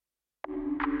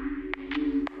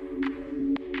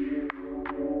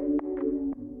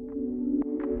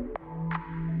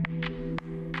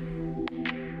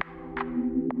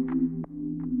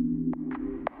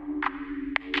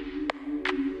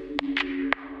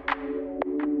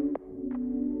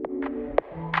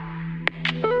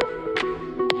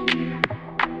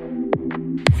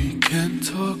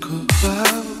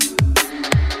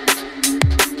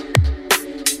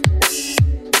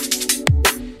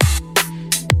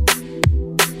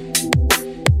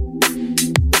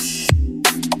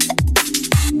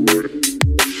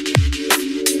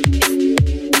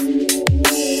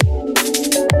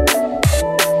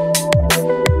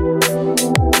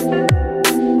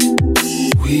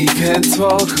can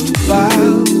talk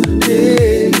about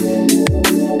it,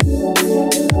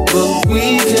 but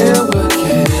we can work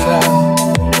it out.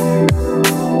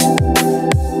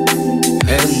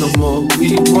 And the more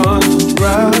we run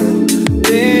around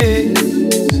things,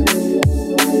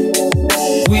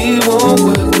 we won't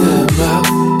work them out.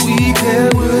 We can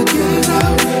work it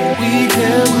out. We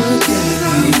can work it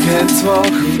out. We can talk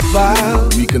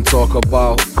about. We can talk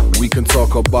about. We can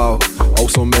talk about. Oh,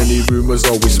 so many rumors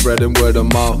always spreading word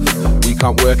of mouth. We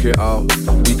can't work it out.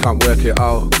 We can't work it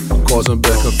out. Causing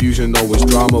bad confusion, always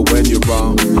drama when you're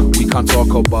around. We can't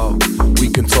talk about. We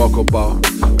can talk about.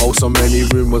 Oh, so many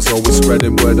rumors always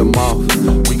spreading word of mouth.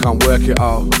 We can't work it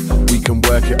out. We can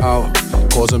work it out.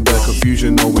 Causing bad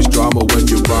confusion, always drama when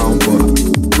you're around.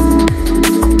 But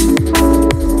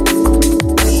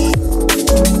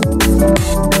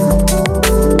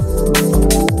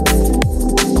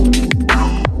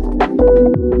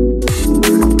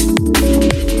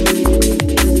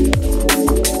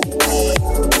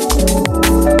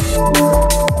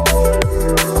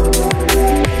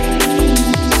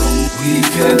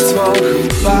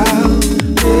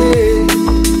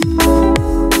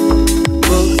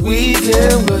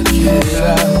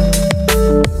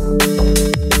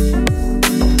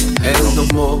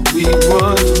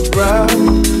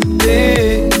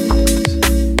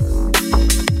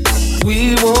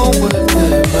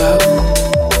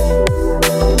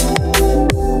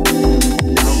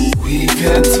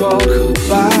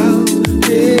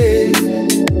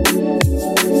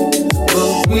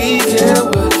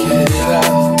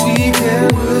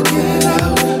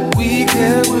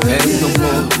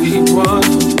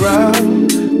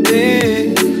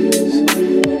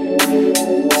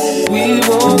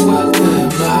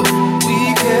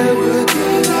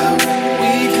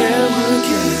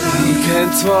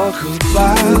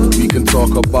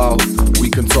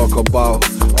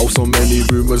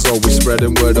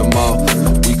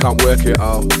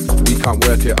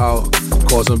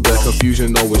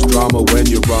confusion, always drama when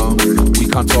you're around. We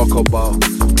can't talk about,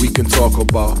 we can talk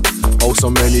about. Oh, so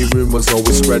many rumors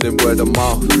always spreading word of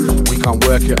mouth. We can't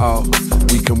work it out,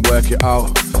 we can work it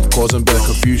out. Causing bad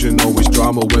confusion, always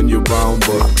drama when you're around,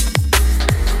 but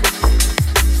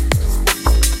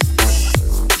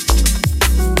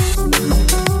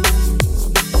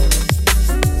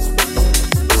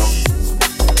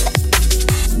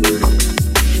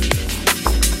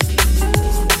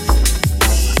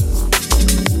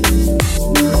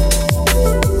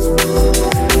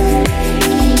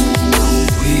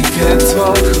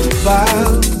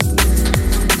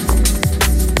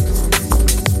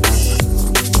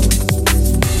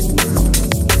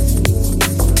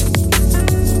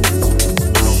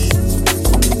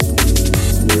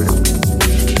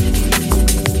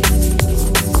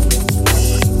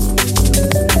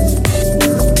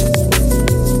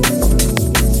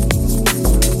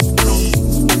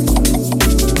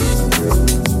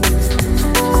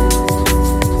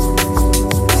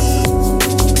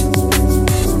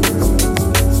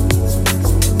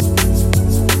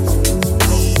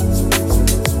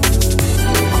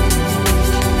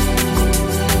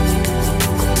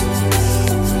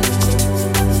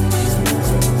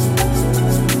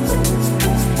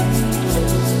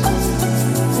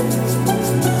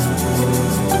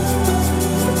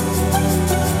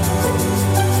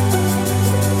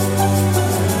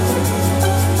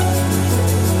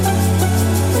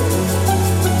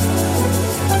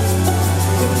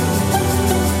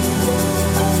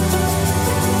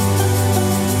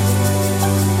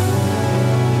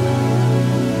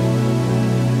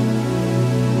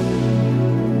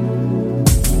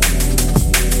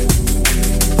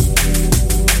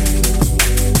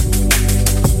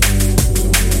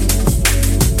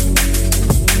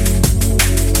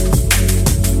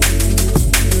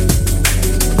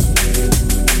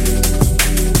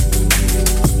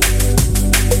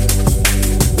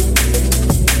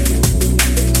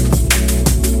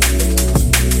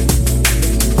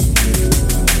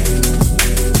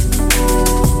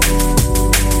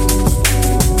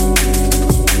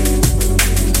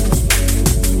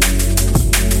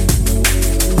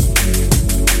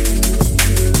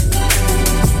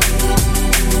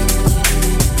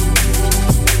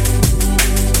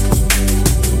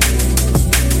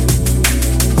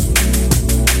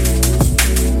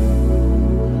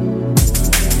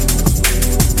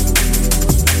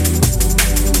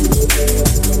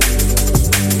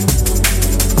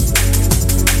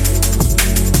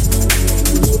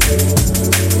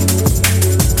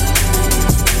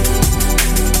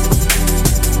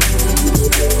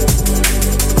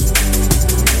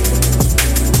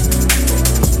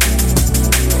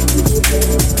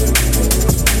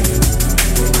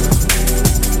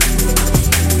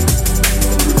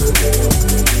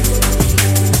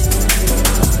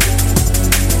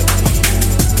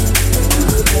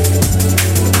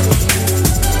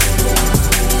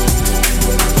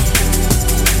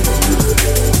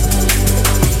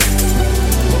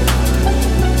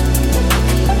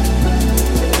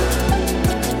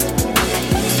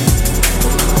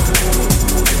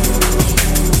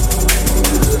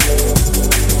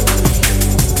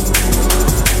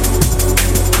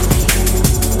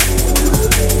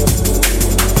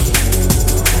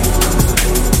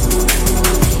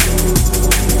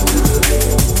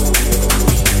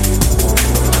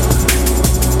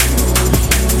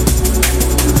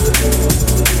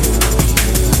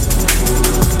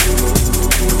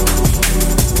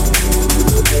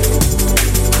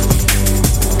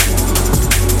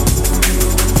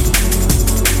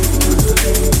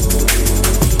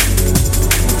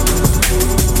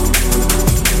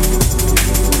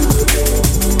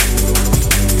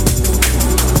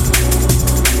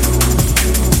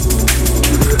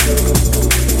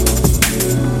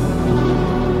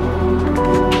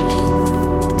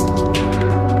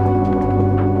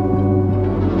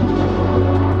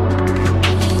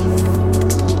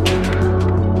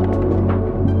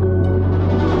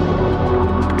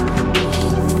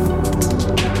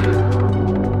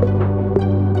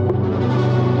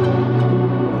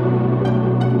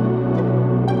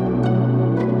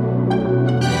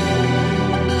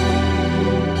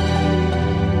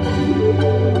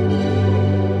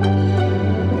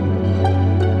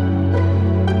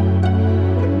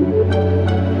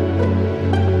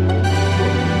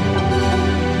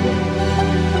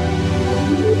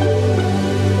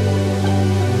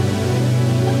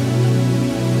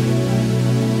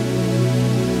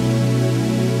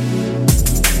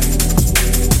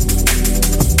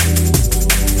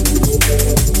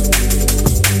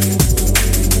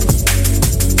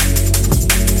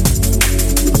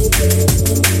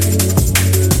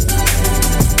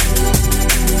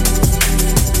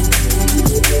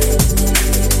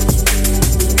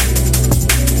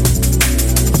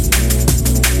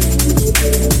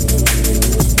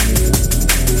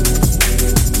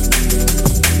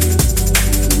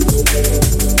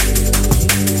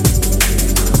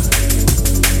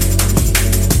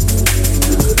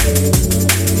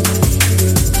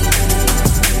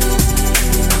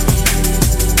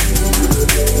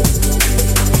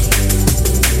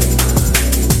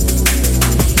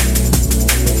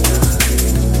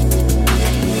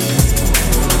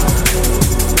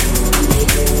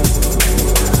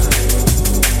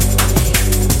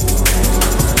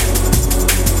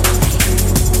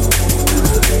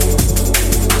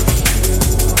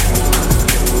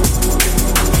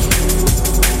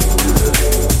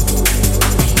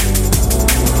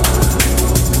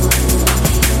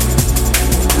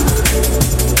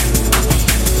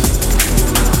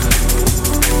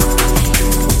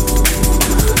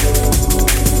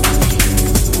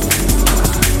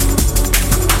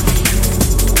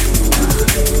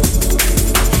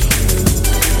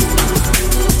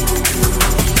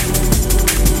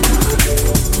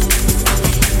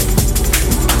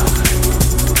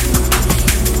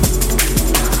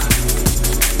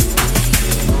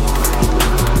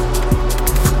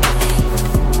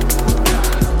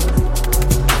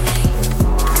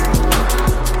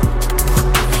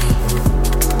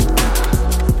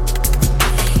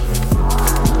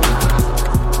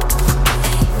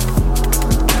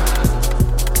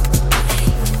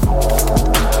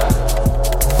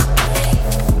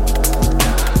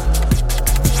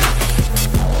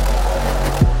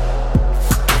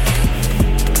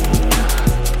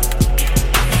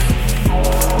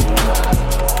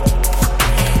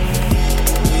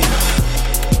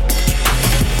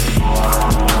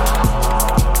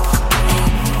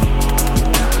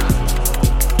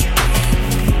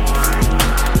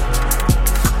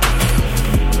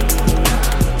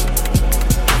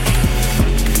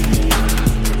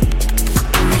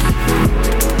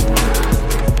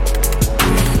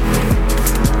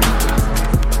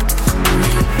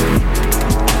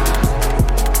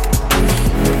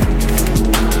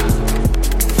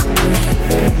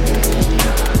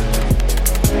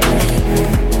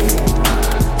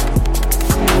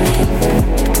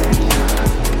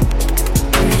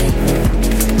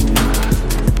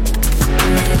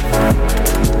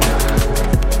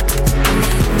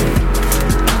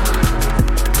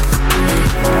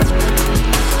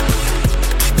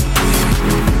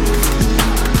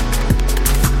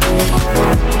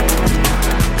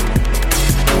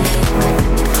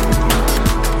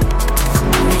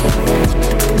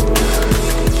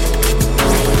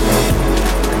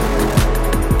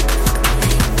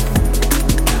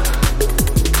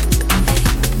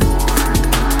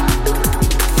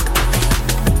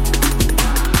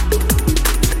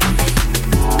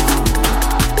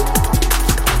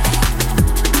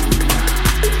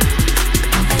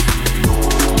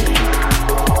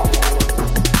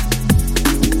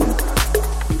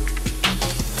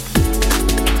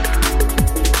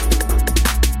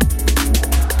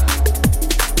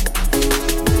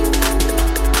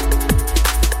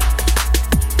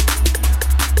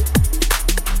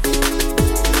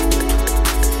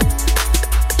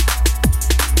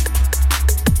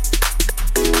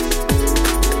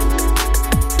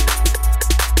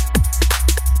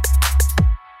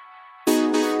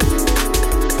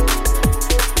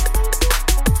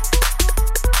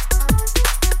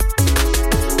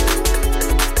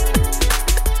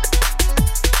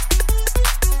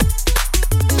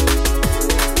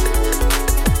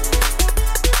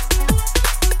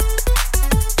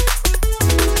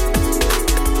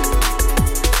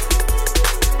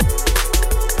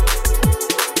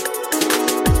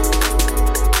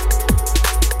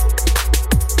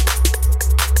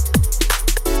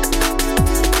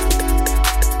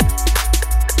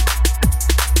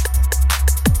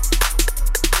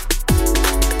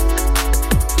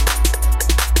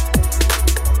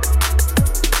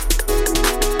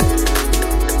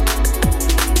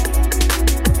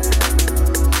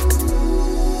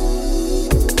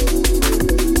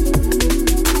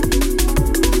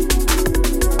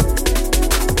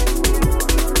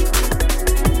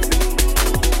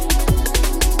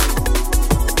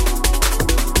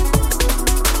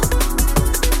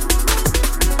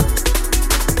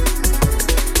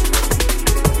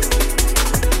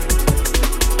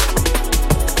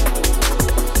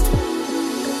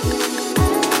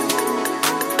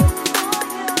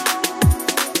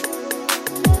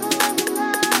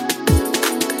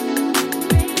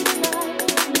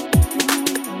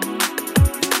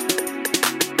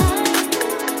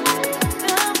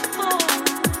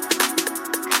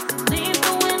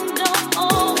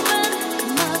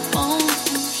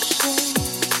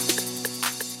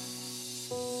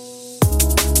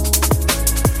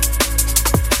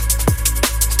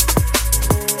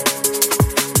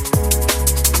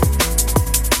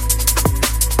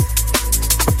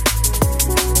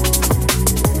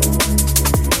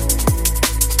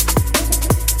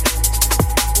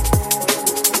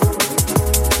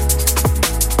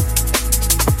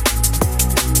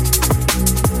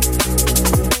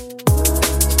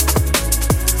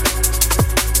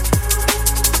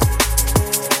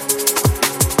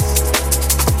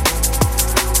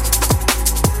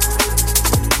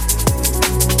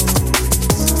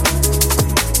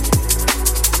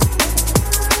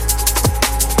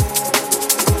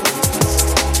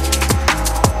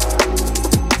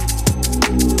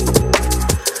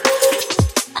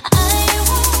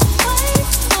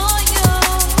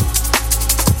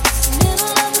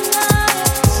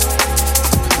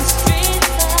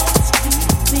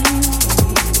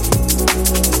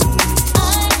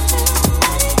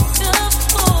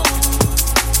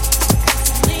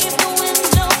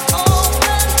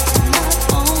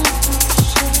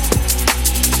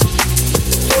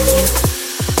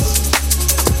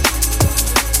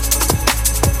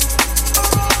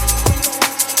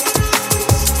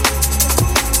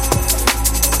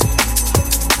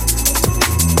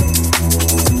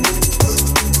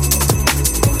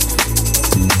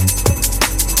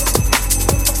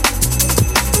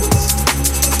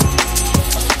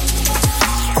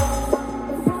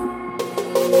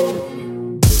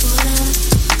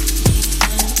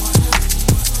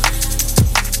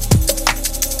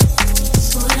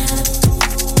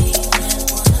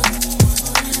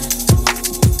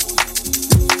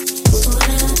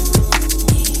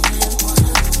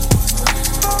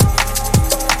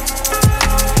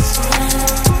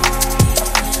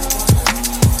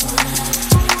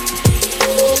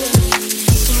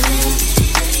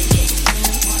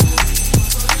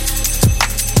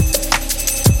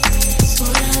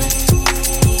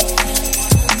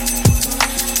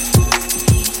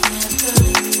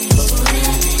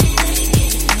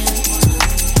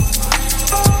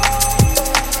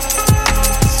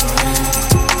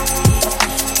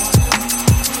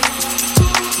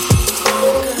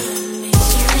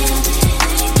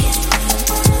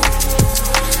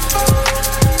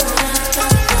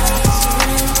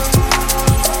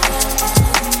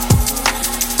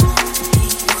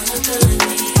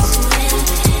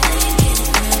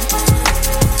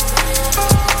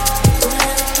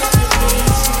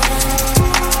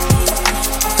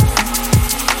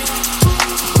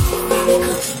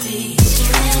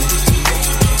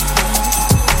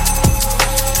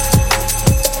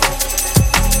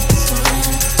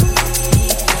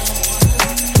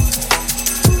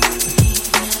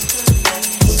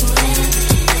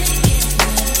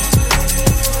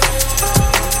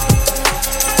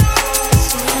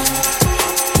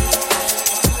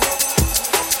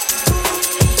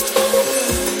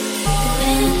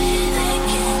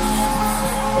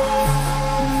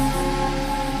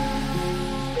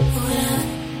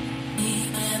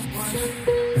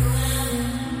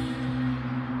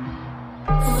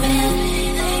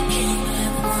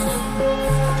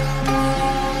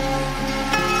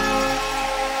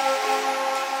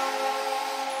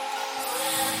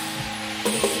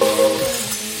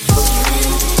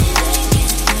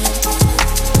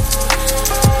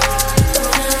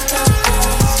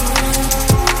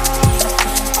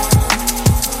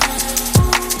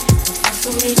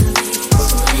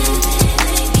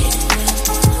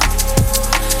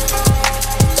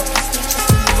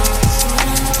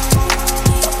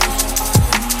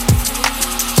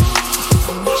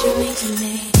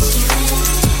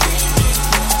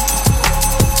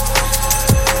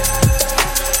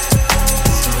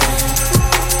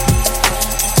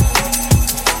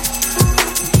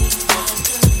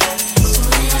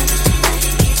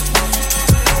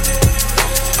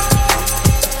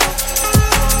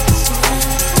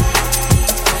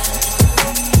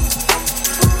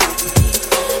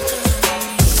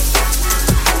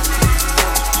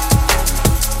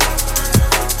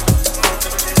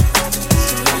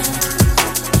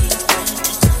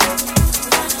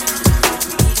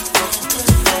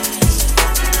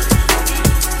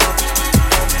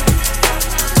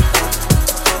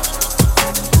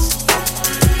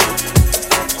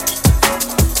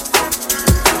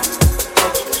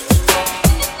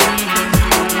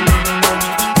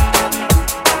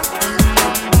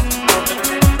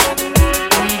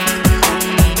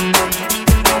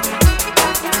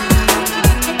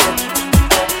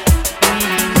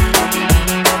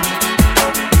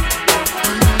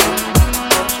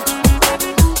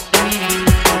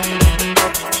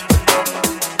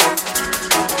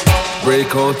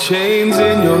Break all chains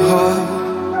in your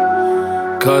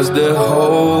heart, 'cause they're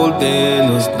holding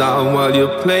us down while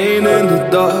you're playing in the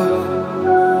dark.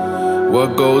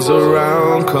 What goes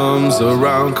around comes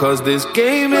around, 'cause this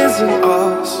game isn't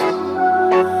ours.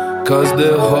 'Cause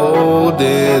they're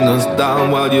holding us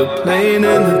down while you're playing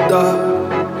in the dark.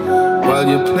 While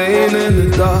you're playing in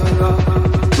the dark.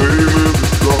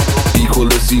 Equal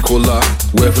is equal up,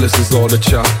 worthless is all the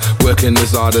chat. Working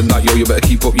is hard and that, yo, you better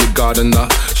keep up your guard and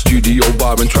that. Studio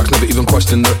bar and tracks, never even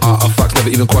question the artifacts. Never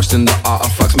even question the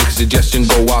artifacts. Make a suggestion,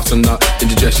 go out and that.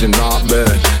 Indigestion, not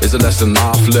burn, it's a lesson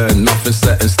I've learned. Nothing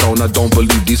set in stone, I don't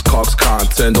believe these cogs can't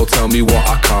turn. Don't tell me what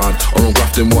I can't, or I'm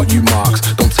grafting what you marks.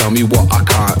 Don't tell me what I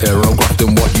can't hear, I'm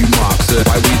grafting what you marks.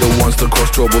 Why we the ones that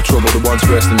cause trouble, the ones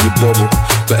first in your bubble.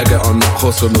 Better get on that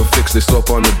hustle and fix this up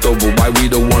on the double. Why we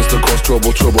the ones that cause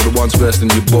trouble, the ones first in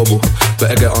your bubble.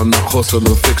 Better get on that hustle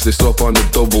and fix this up on the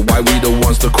double. Why we the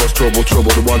ones that cause trouble,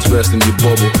 the ones first in your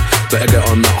bubble. Better get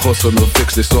on that hustle and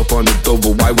fix this up on the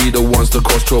double. Why we the ones that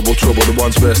cause trouble, the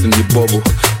ones first in your bubble.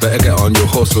 Better get on your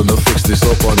hustle and fix this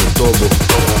up on the double.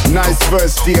 Nice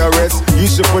verse, DRS, you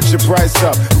should put your price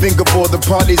up. Think of all the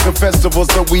parties and festivals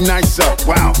that we nice up.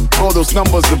 Wow, all those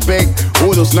numbers are big,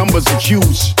 all those numbers are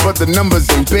huge. But the numbers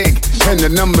ain't big, and the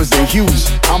numbers ain't huge.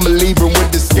 I'm a Libra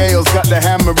with the scales, got the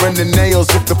hammer and the nails.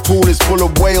 If the pool is full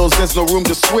of whales, there's no room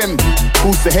to swim.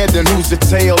 Who's the head and who's the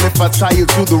tail? If I tie you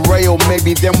to the rail,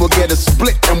 maybe then we'll get a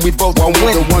split and we both won't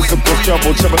win. The ones that push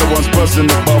trouble, the ones busting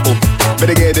the bubble.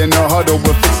 Better get in the huddle,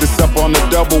 we'll fix this up on the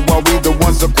double. While we the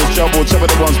ones that push trouble,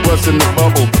 the ones busting the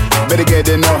bubble. Better get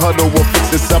in the huddle, we'll fix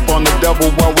this up on the double.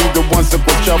 While we the ones that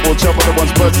push trouble, the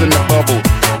ones busting the bubble.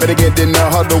 Better get in the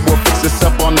huddle, we'll fix this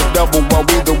up on the double. While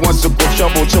we the ones that push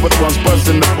trouble, the ones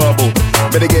busting the bubble.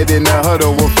 Better get in the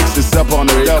huddle, we'll fix this up on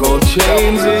the double. Break all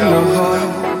chains in your heart,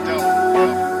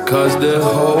 'cause they're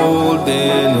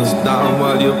holding us down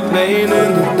while you're playing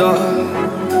in the dark.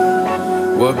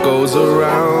 What goes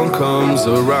around comes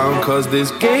around, 'cause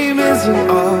this game isn't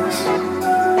ours.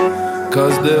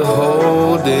 'Cause they're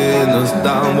holding us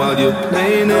down while you're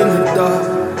playing in the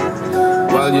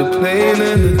dark. While you're playing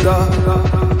in the dark.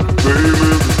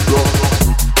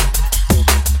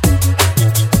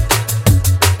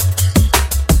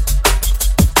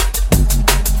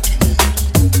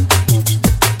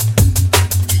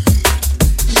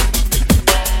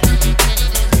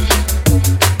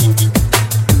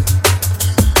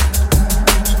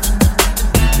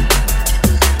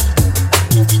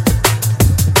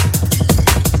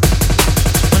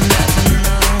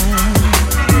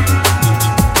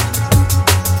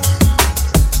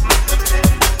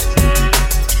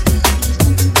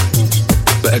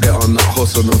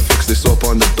 Hustle and fix this up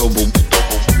on the double.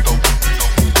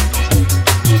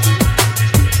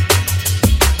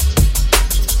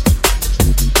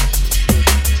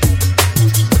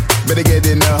 Better get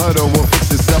in the huddle, we'll fix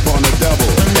this up on the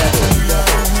double.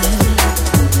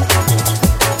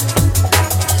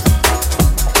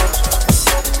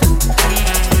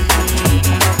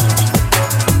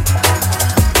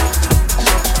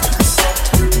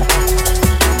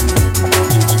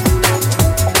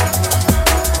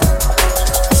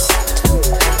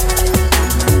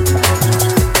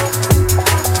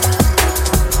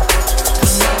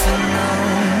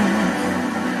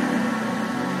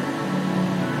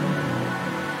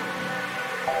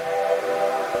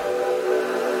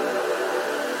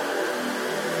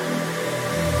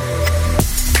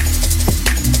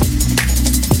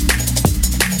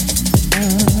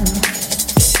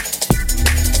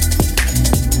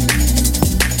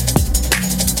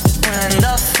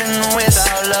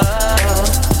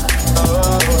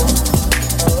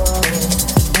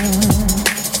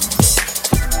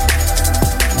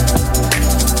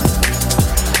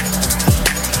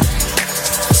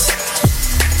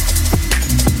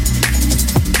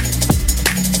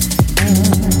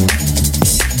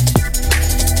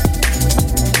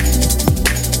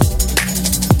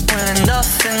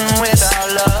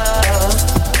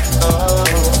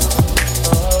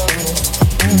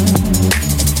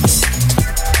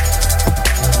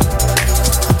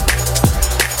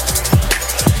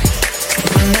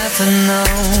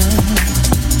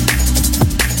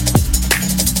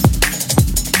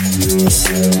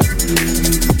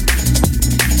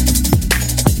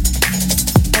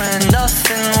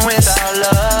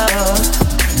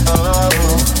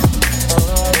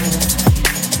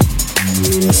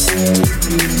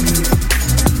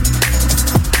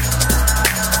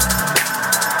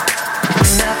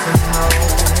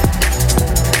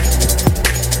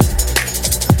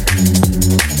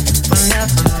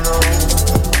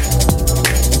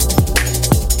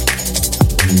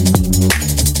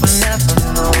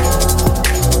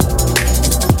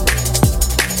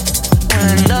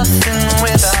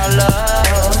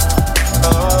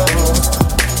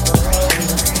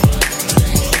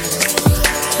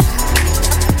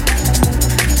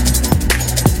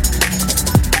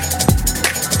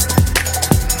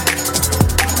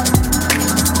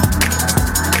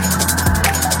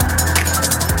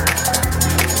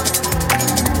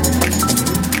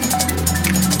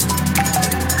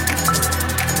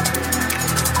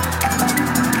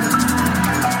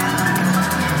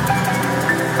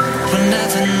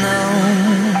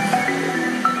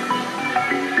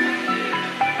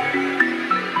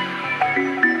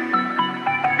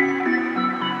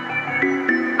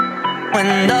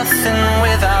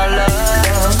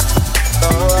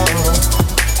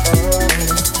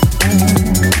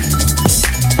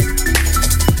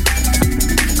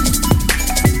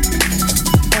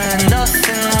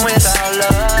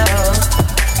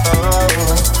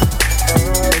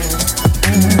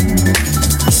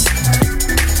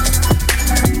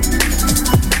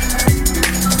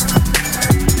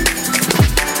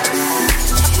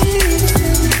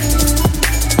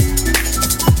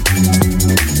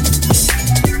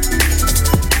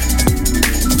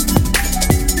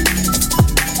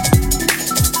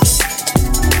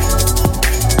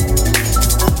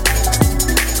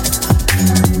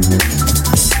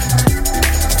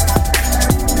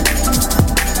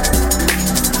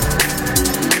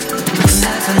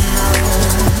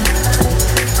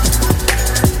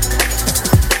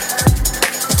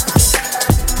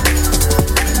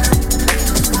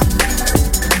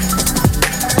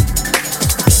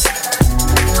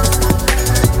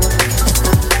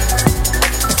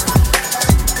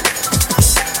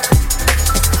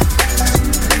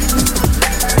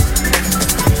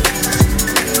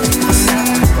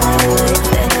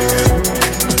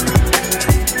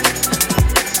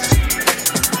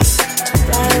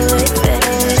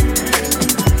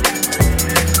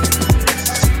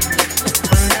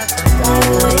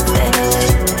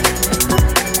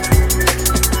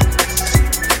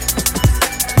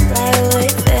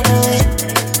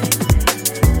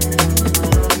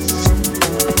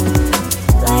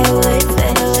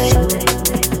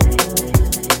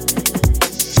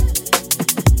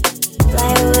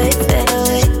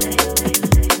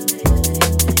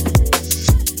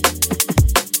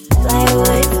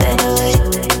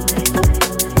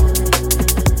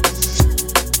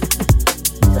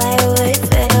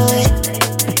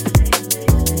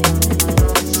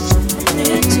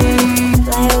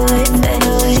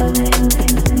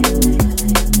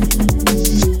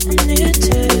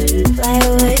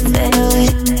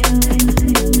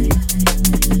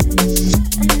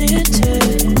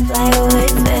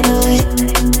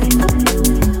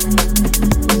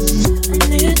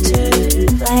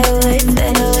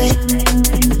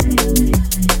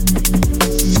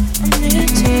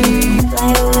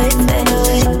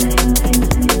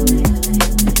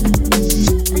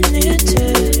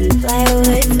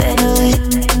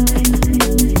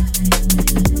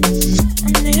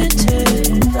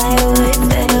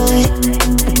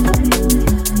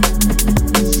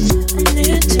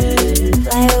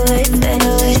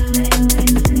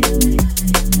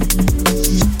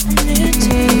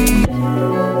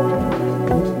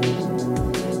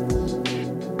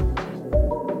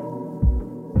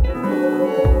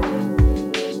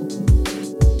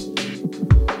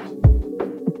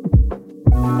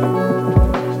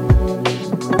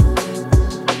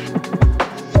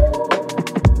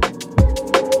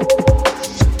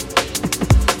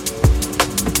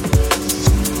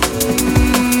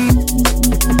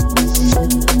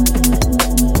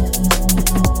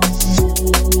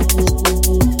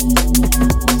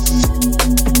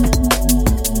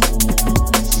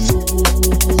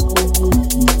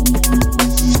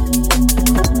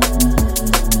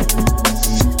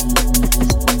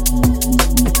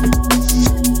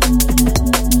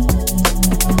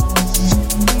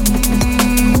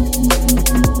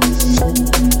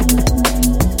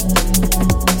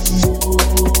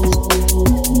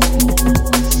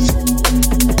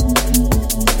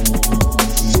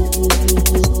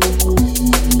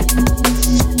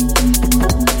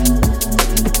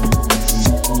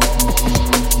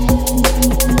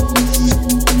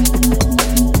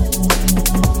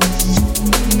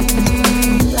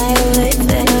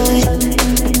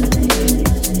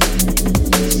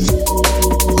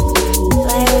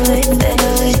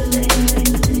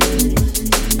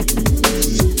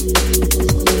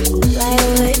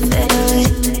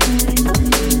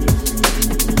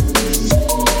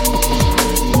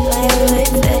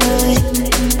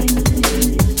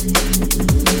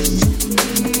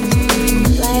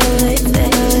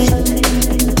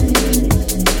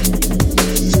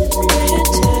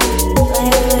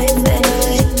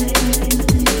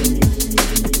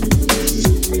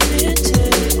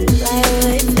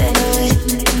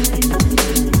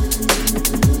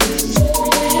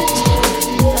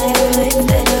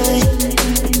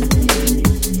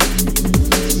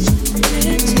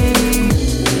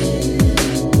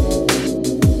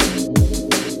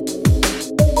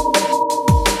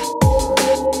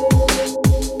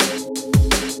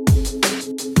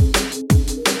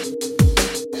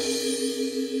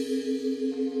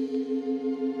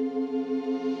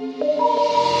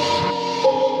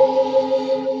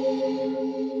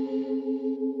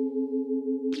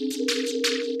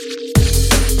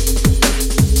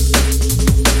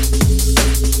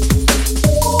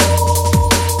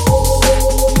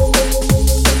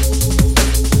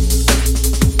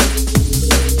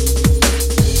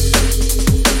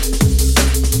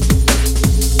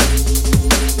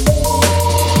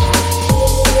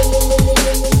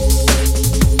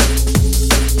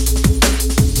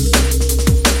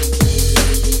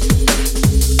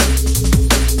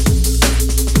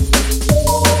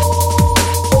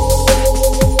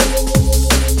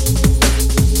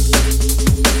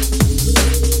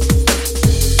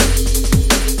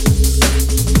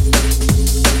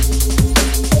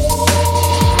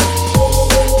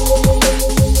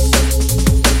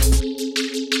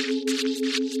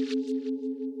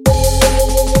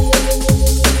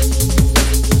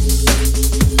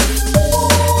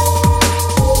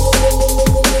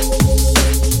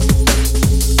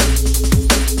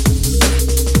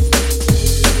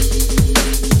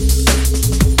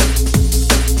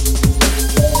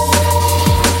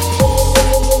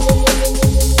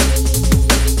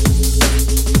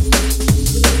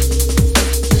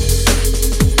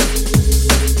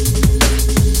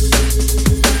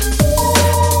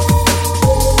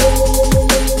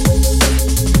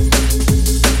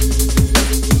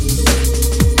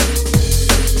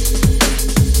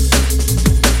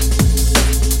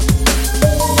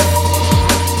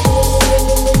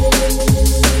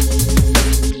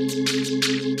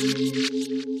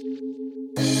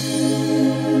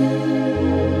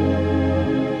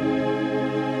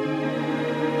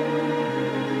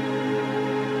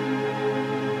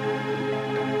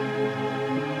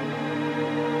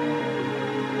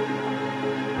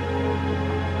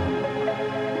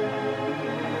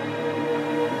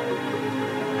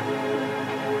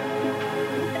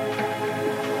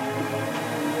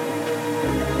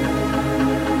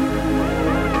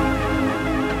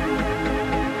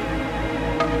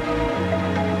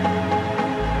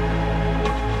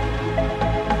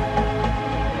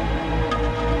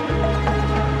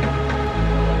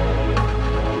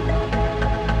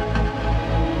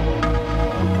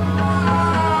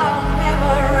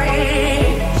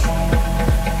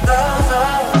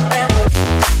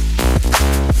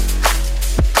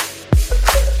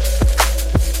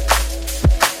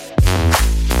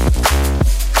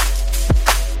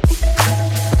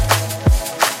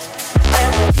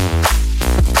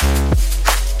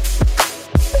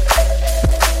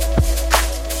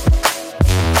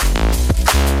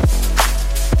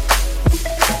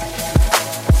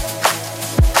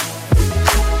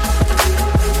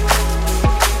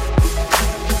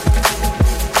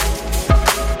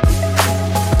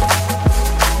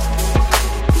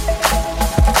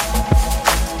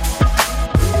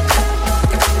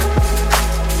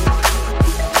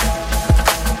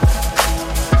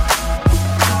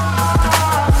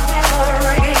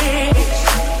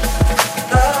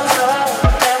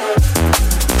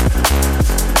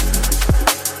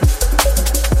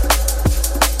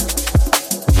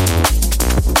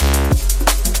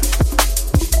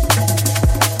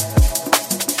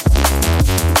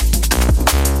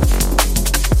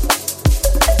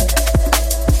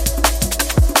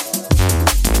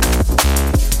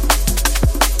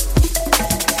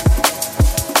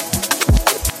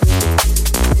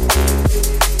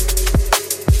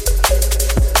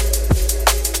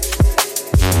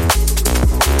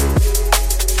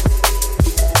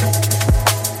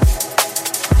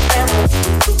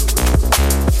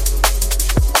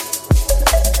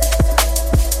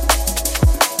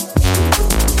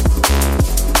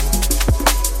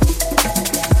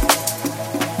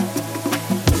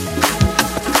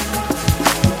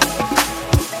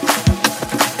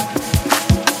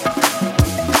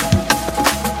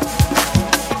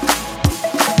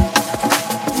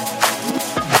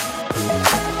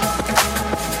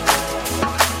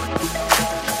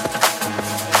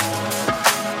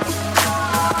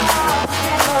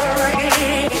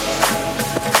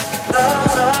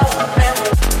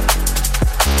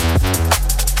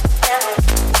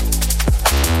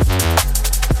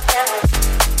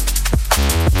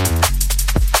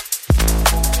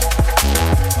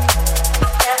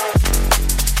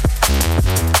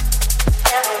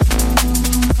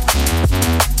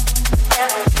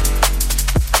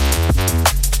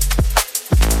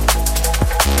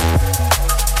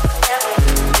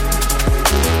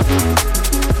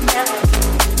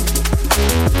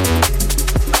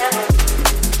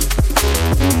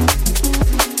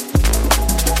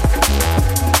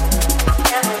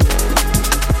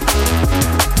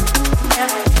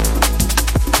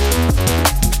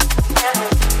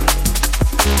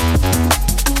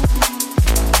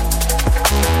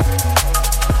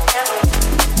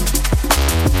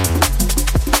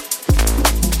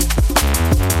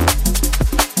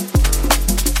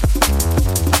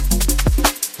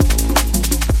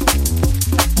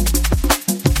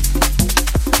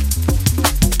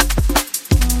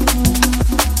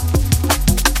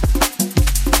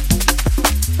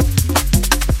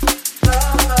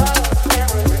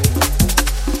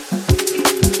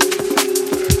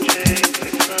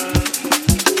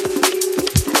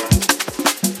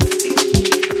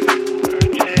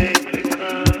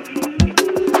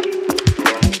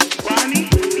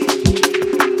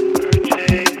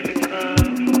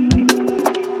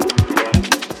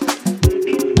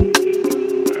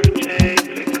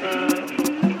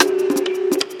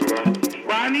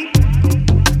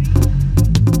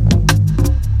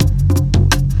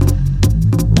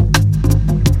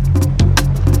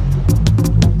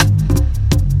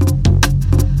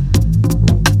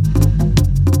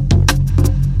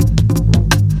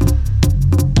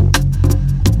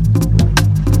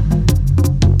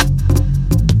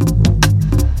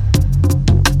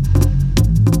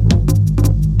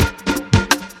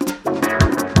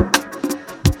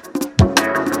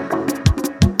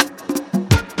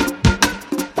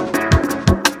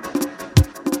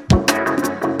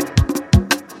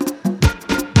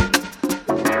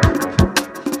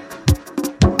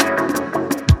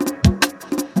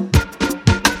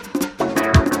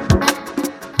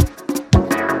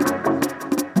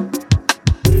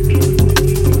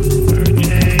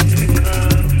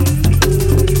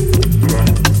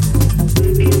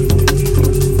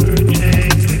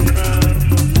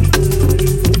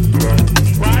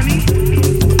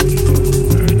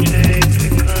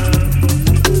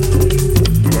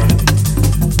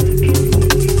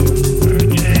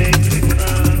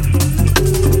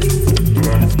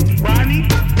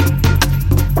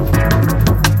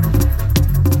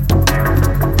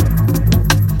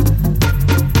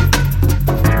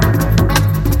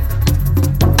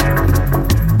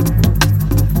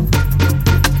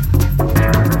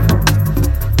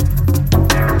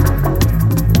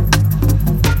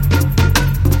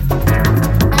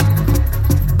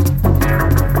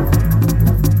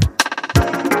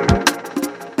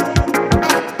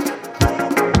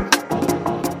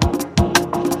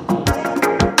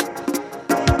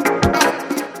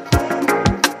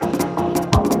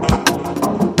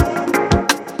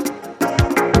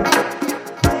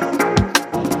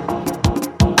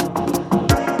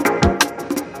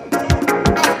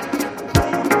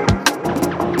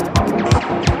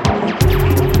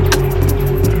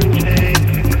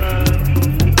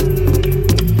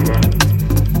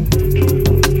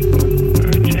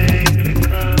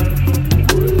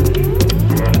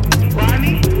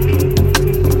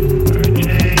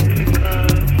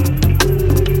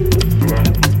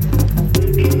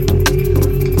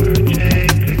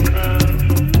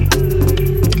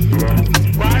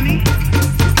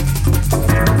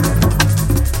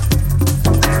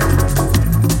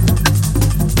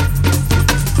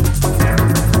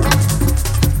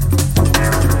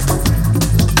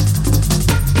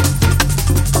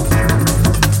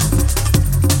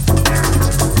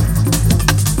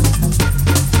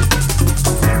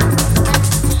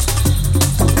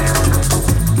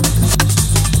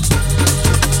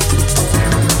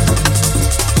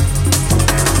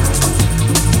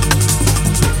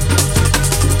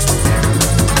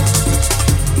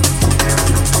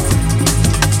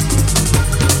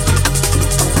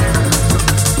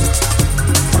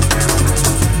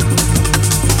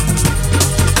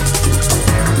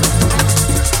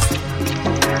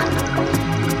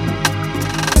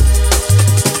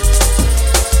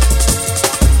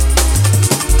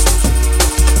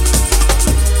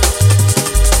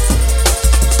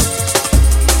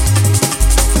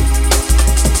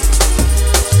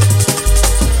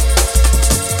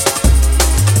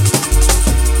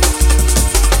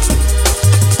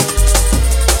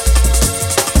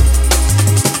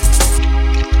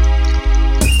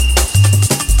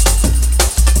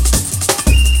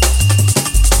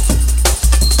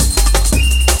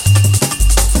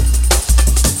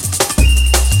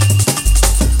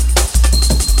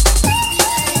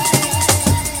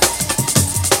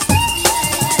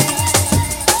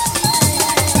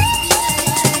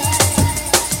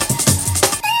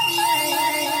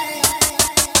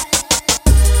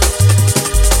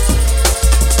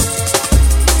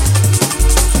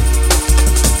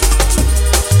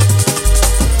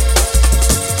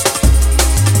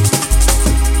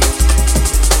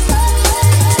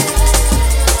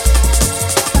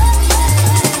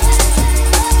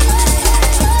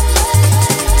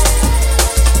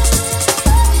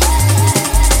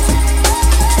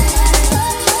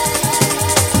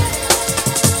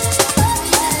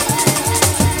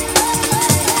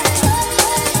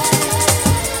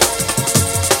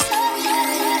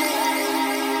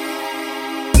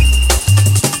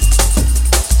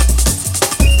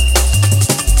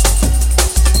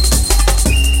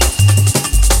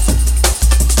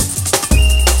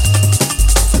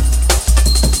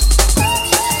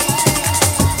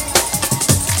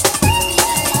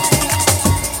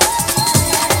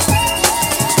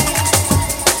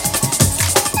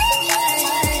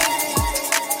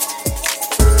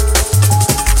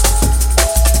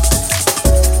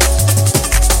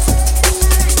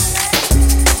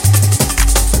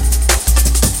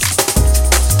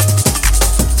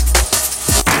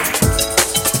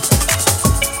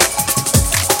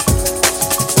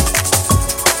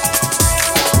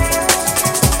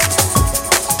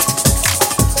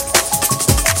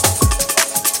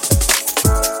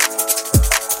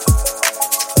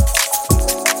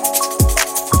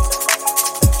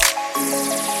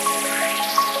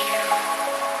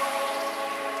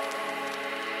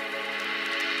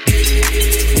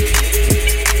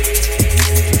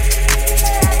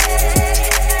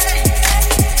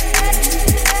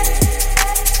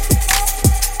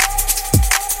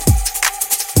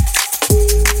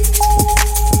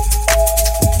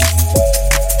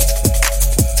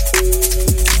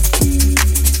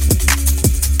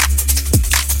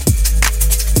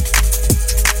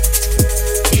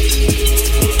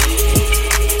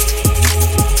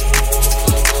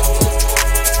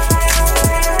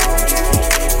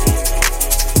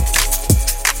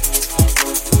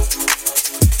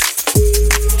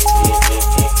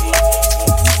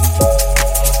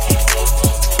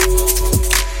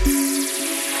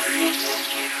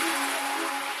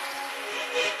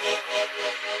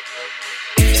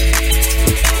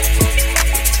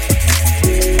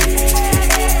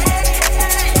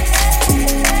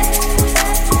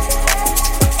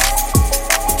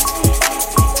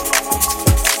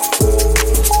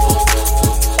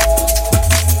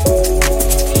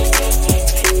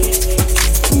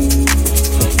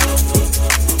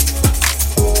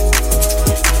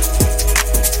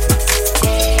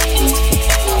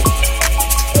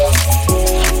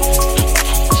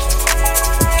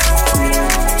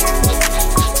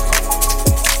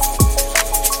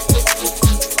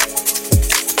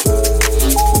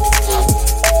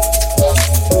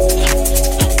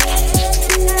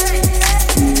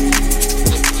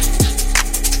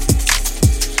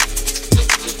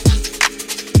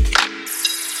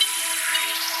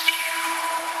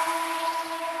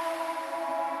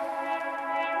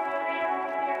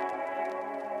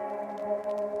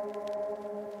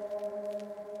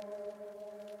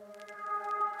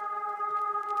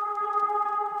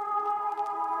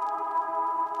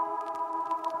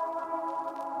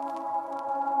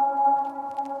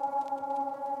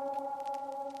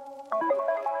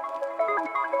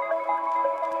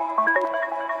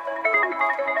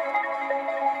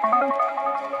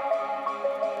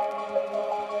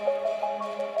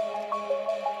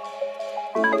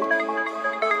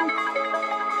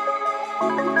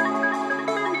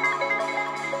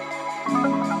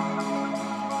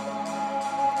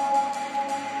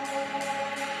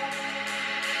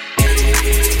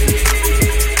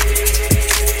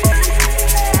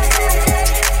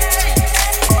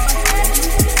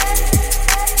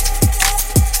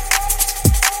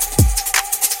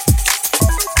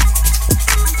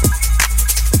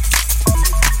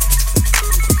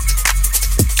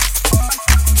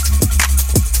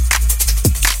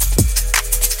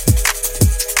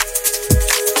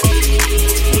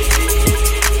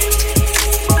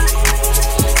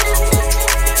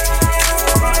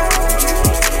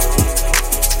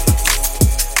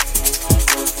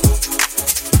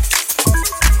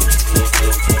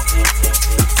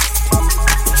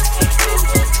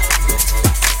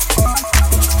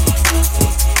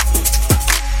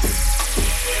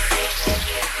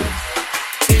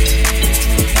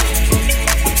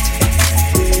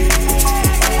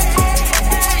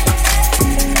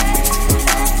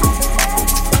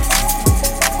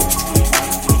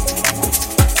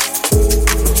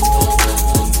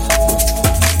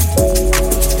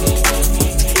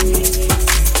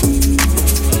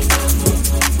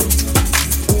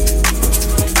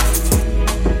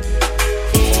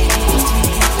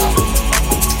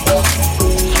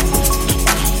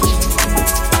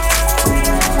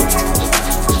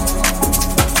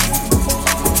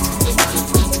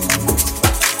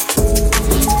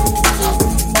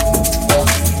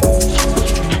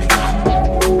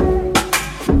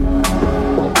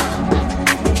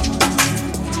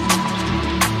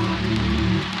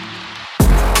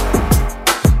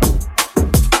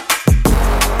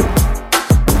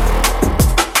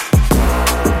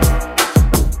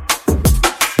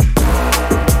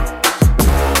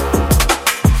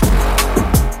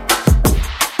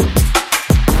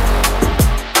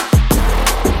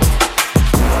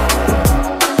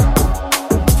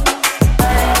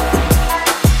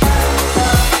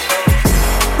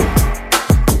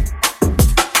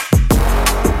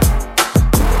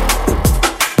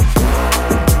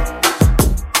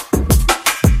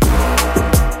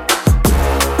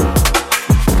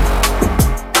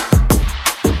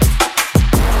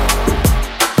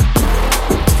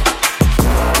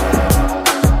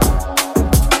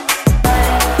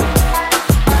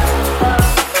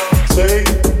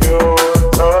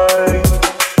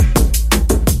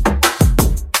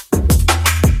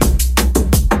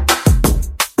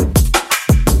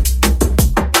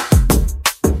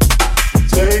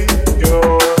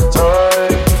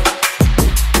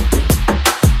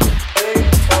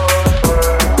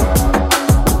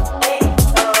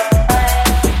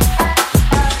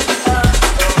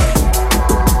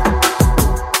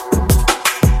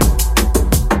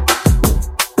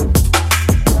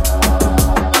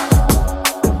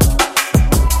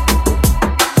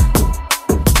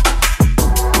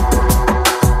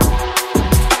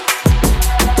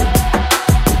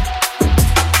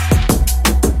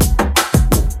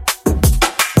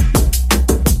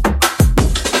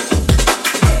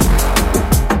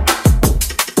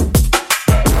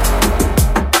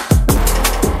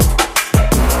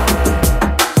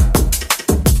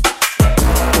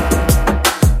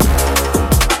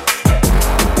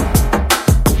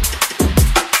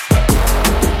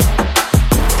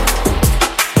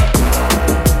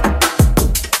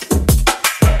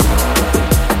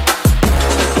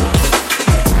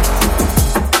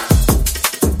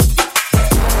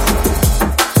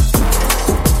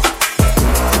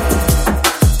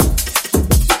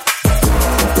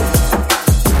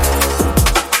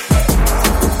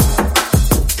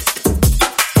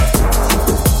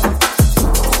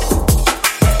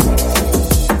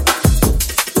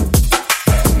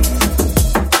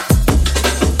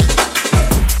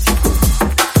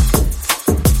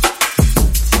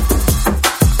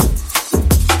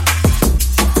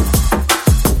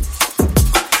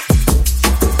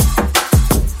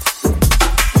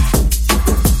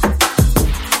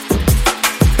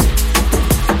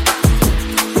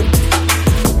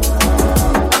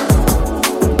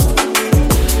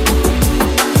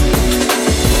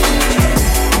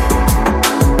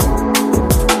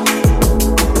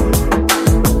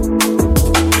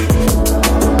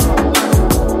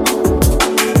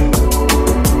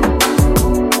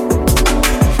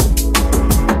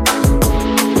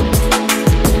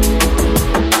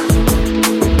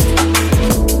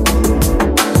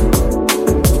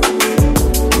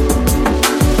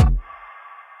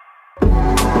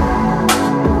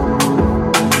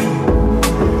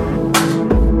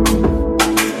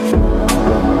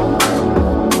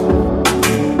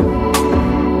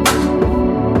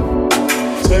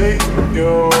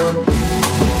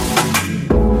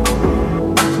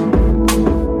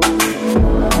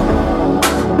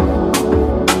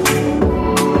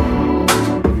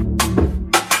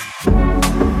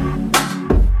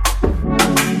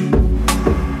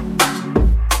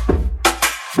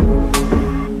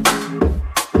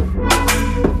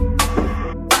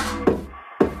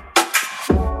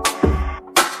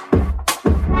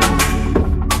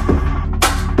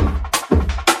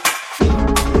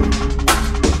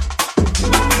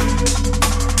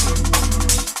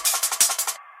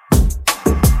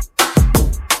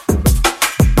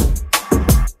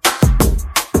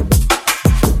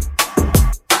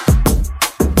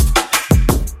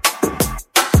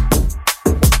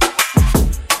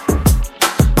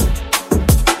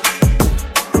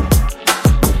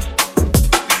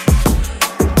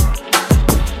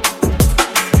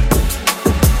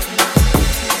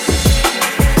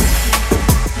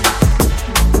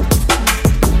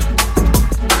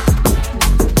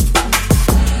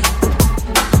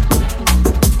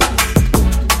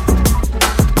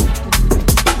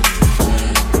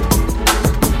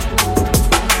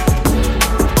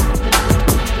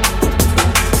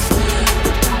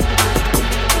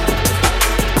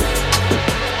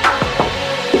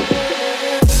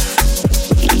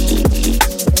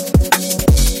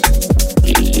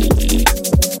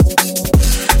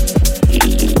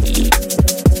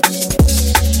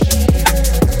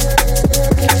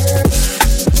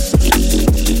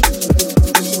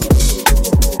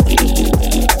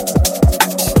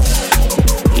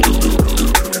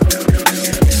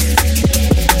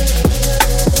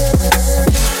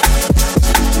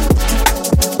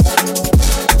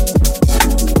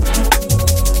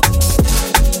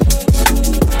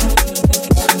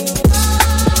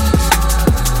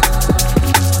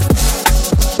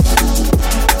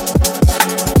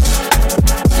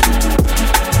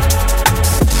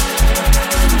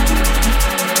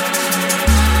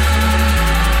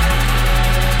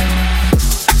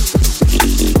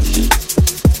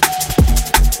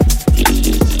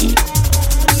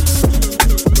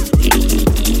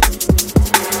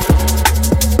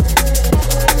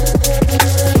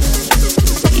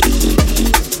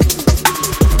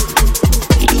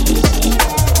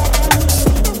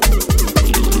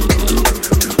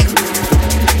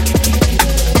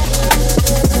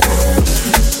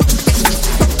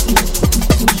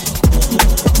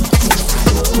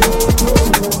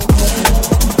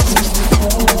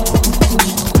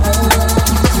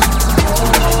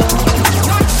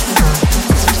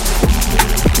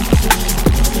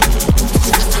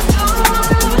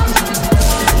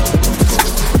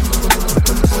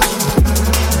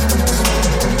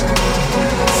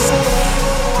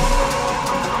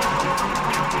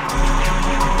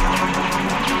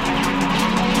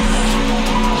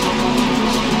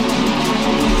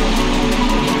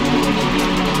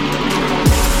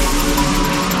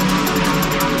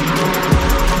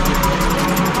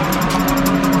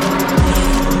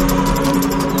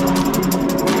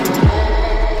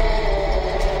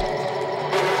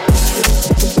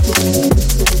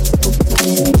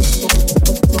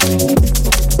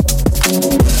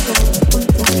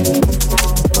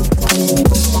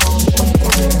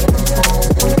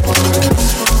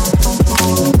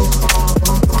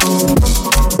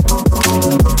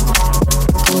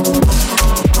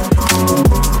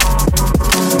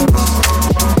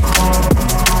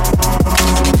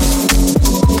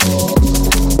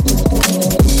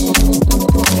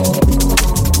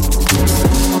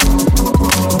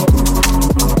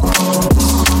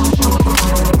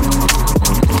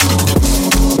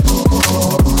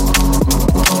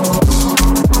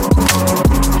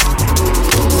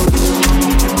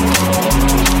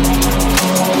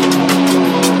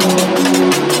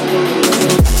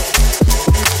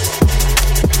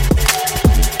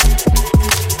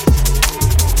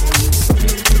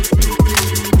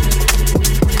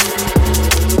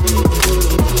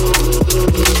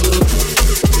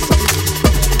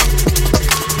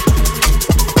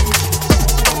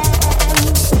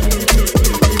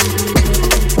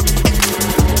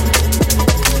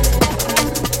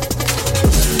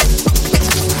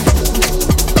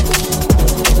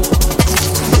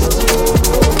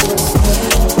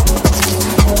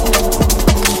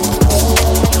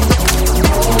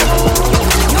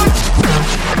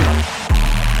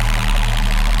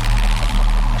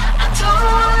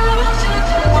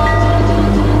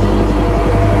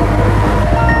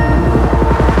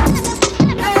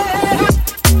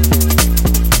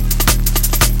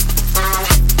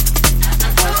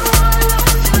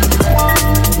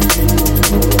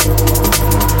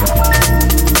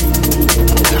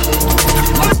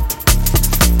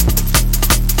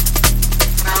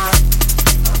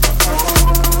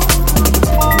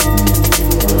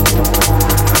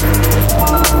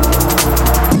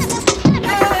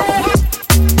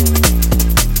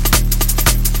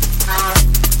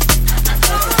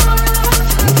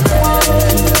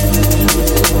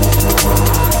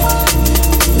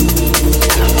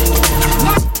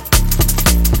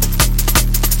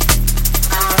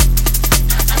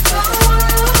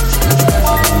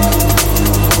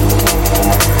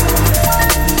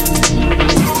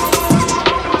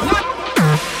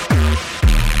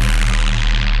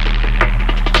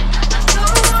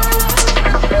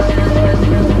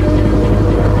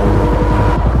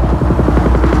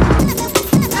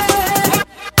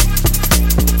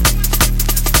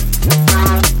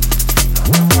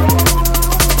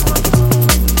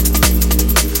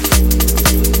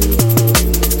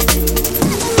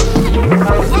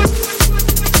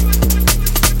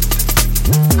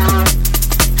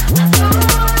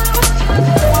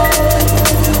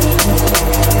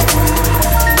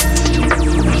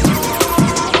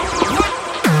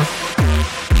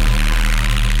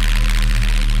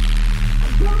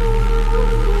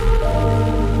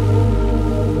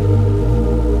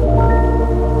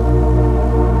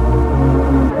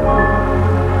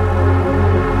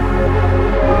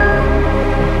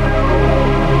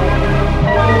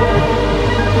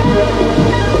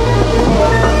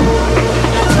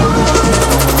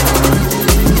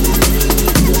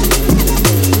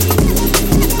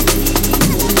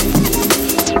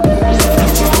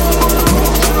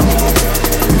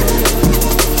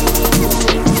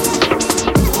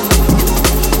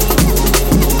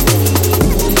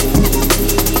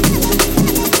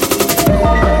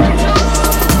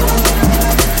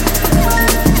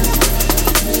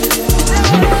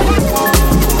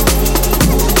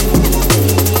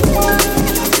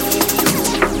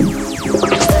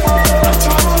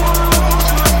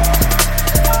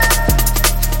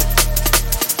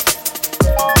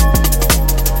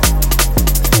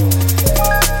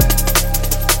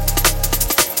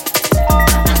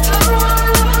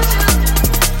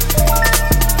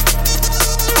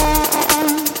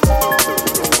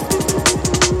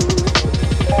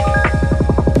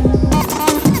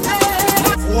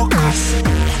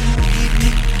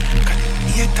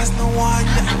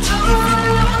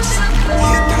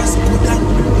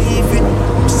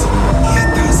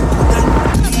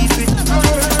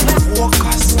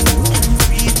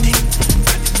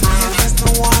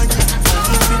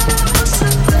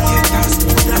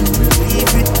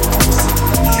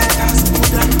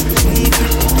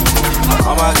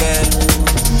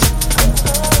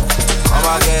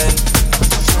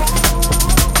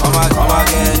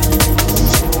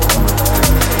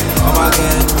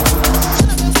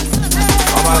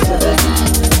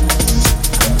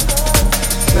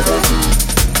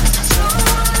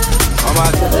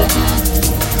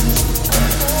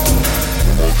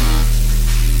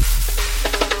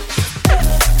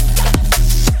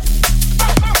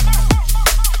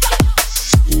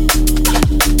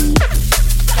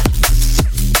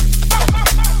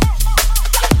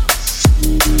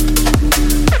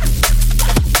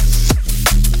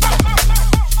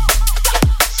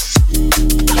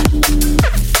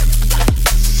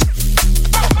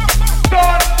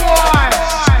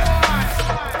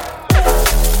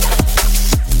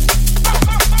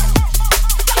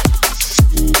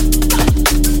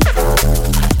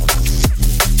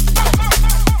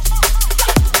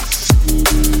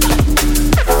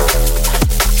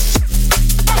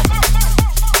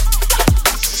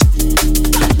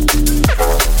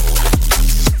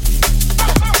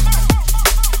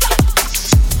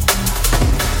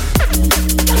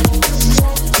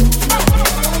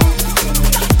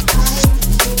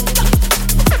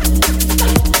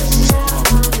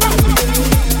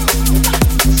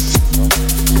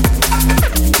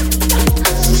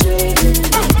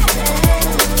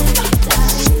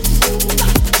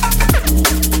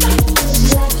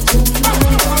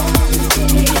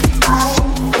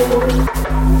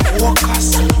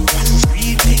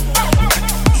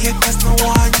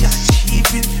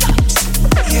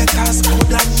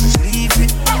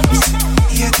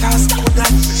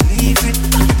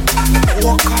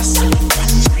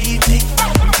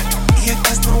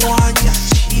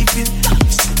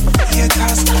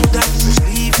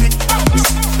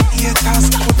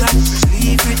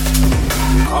 Leave it.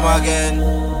 Come again.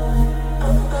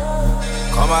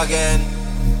 Come again.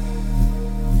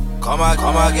 Come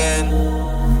again.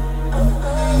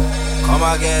 Come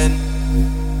again.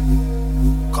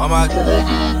 Come again.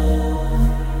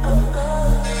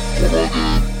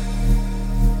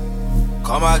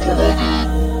 Come again.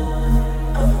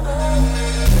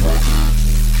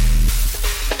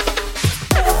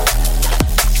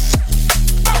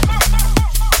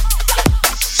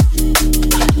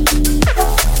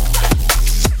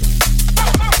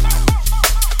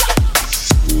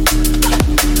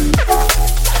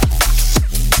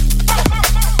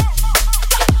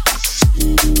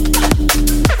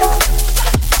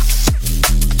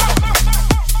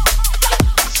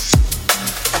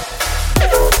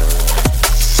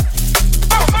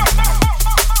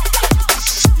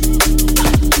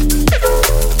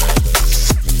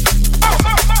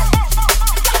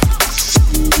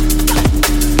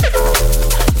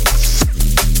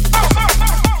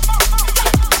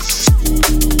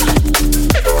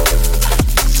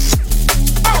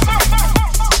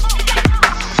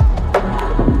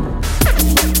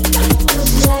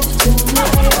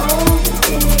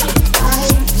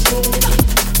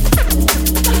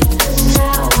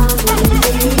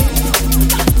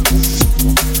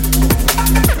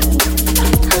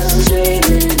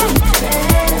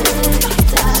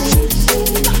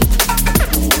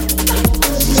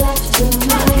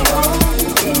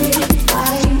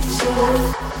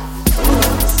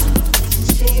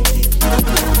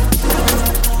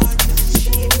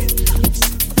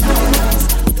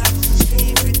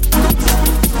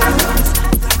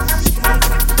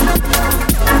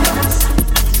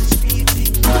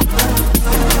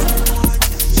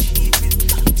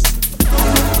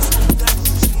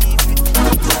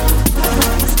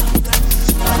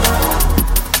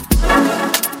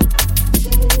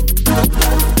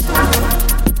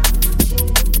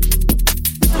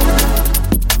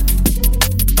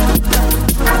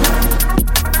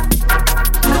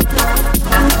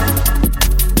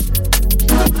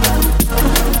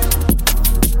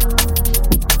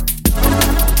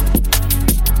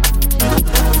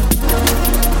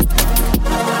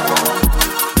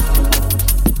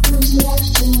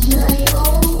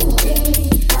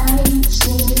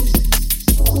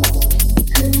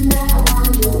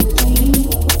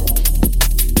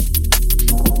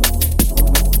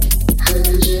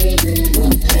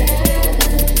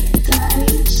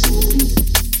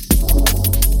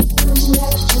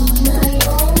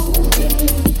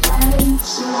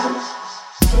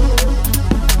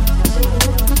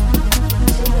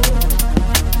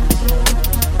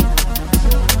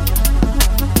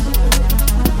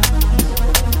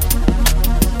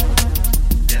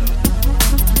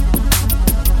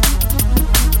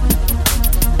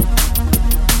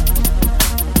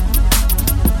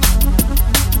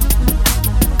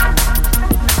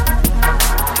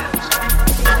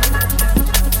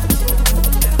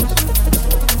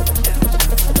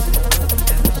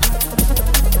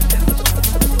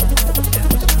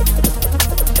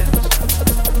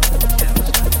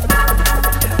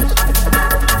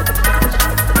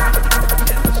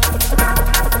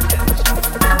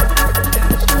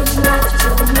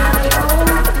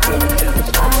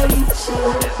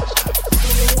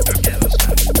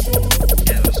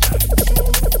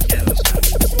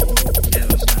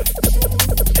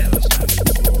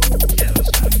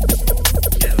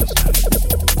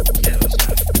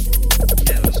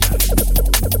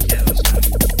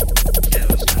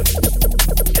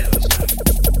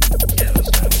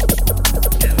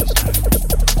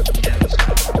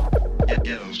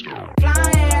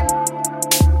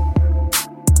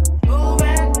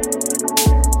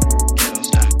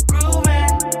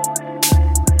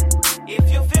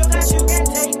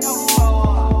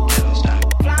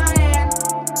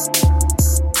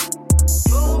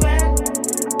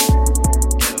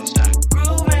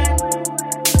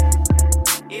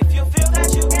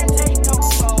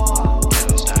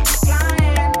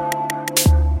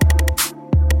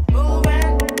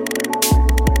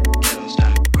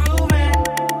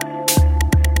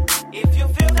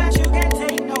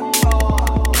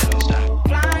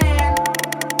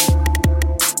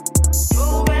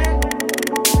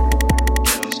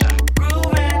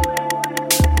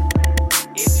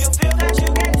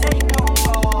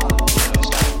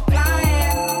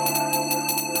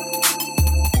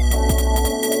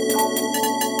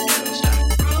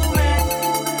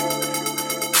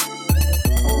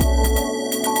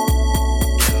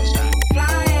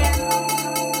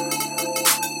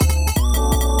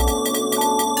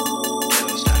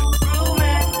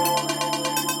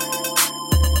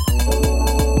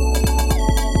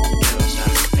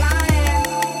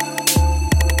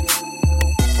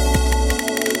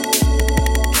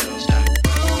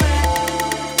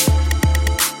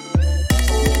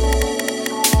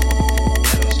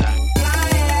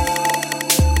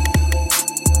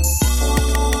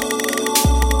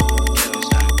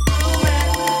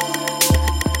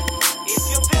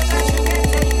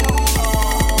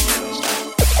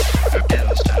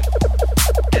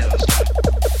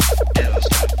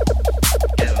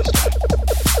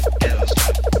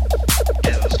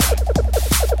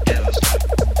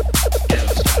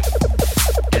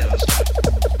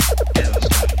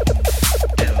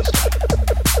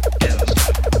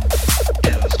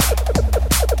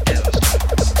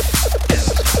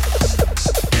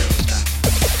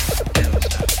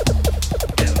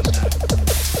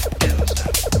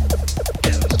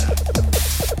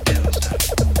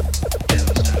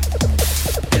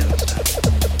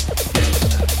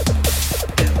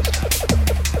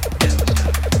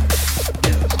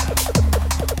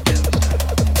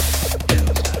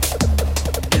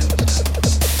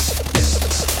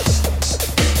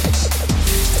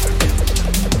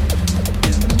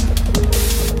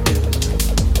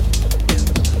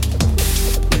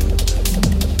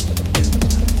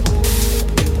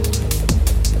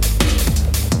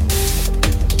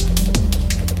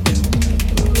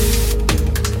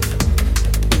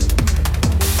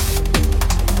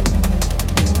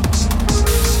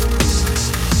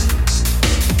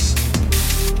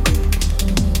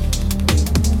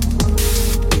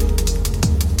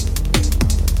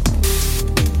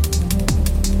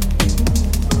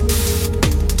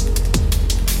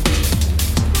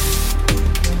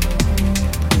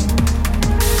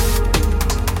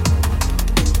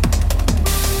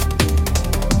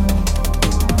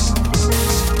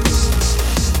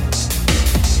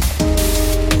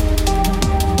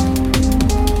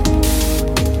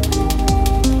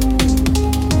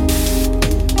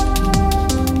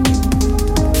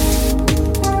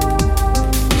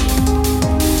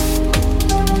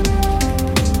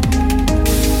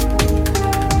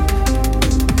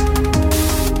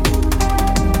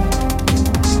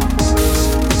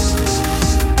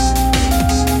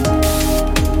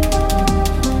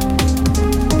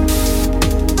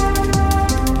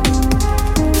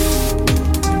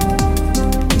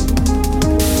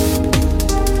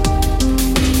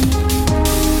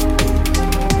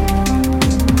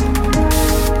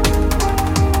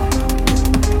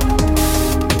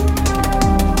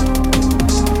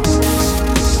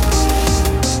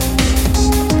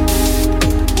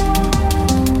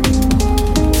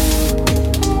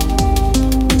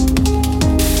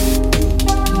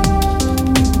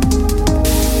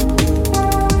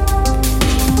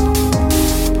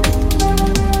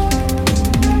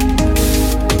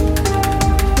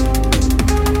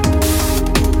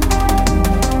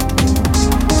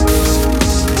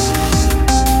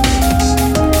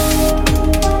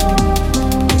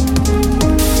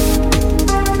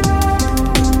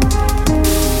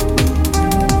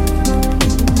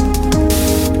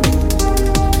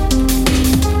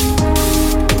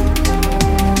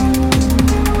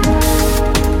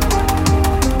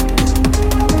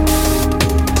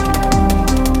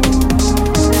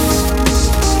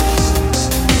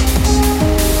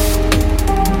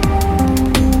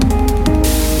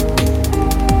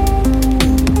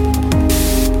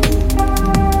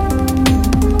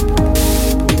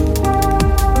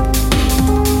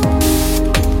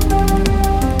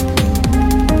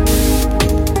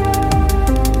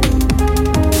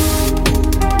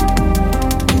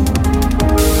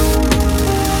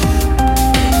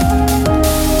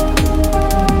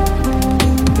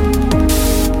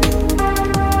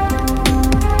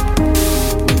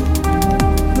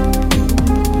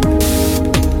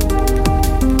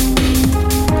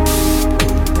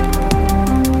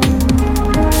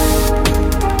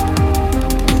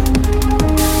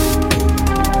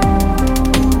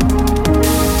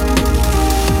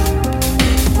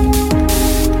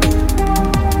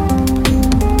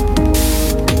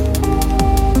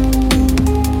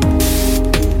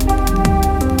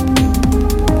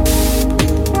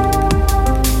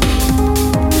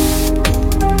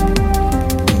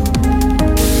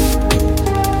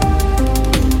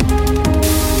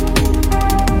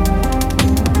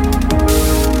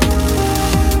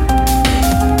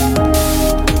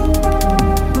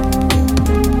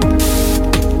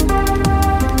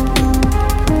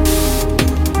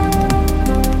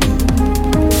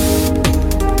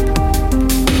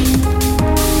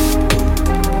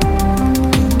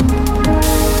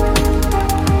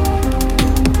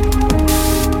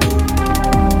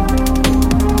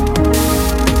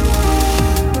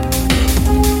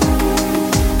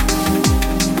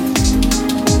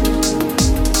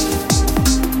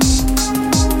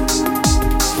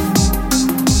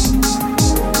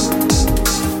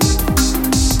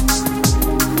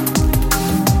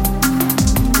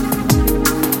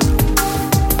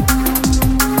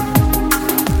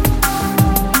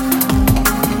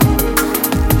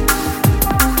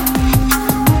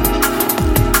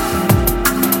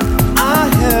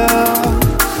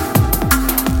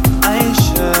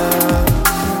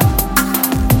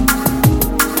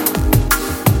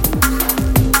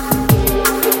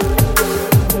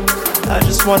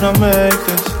 just wanna make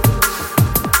this.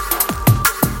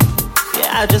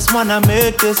 Yeah, I just wanna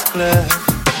make this clear.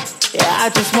 Yeah, I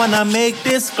just wanna make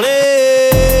this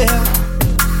clear.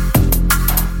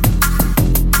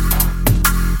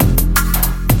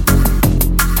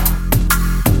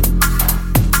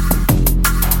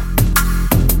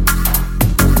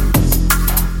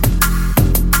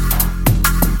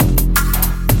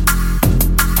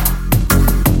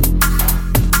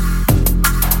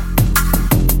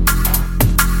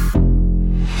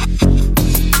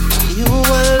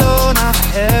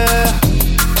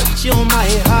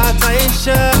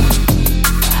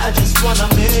 I just wanna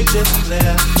make this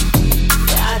clear.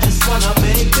 Yeah, I just wanna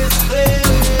make this clear.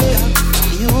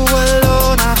 You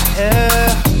alone are here,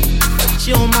 but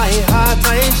you're my heart,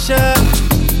 Aisha.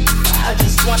 I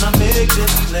just wanna make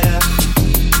this clear.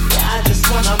 Yeah, I just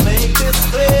wanna make this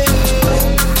clear.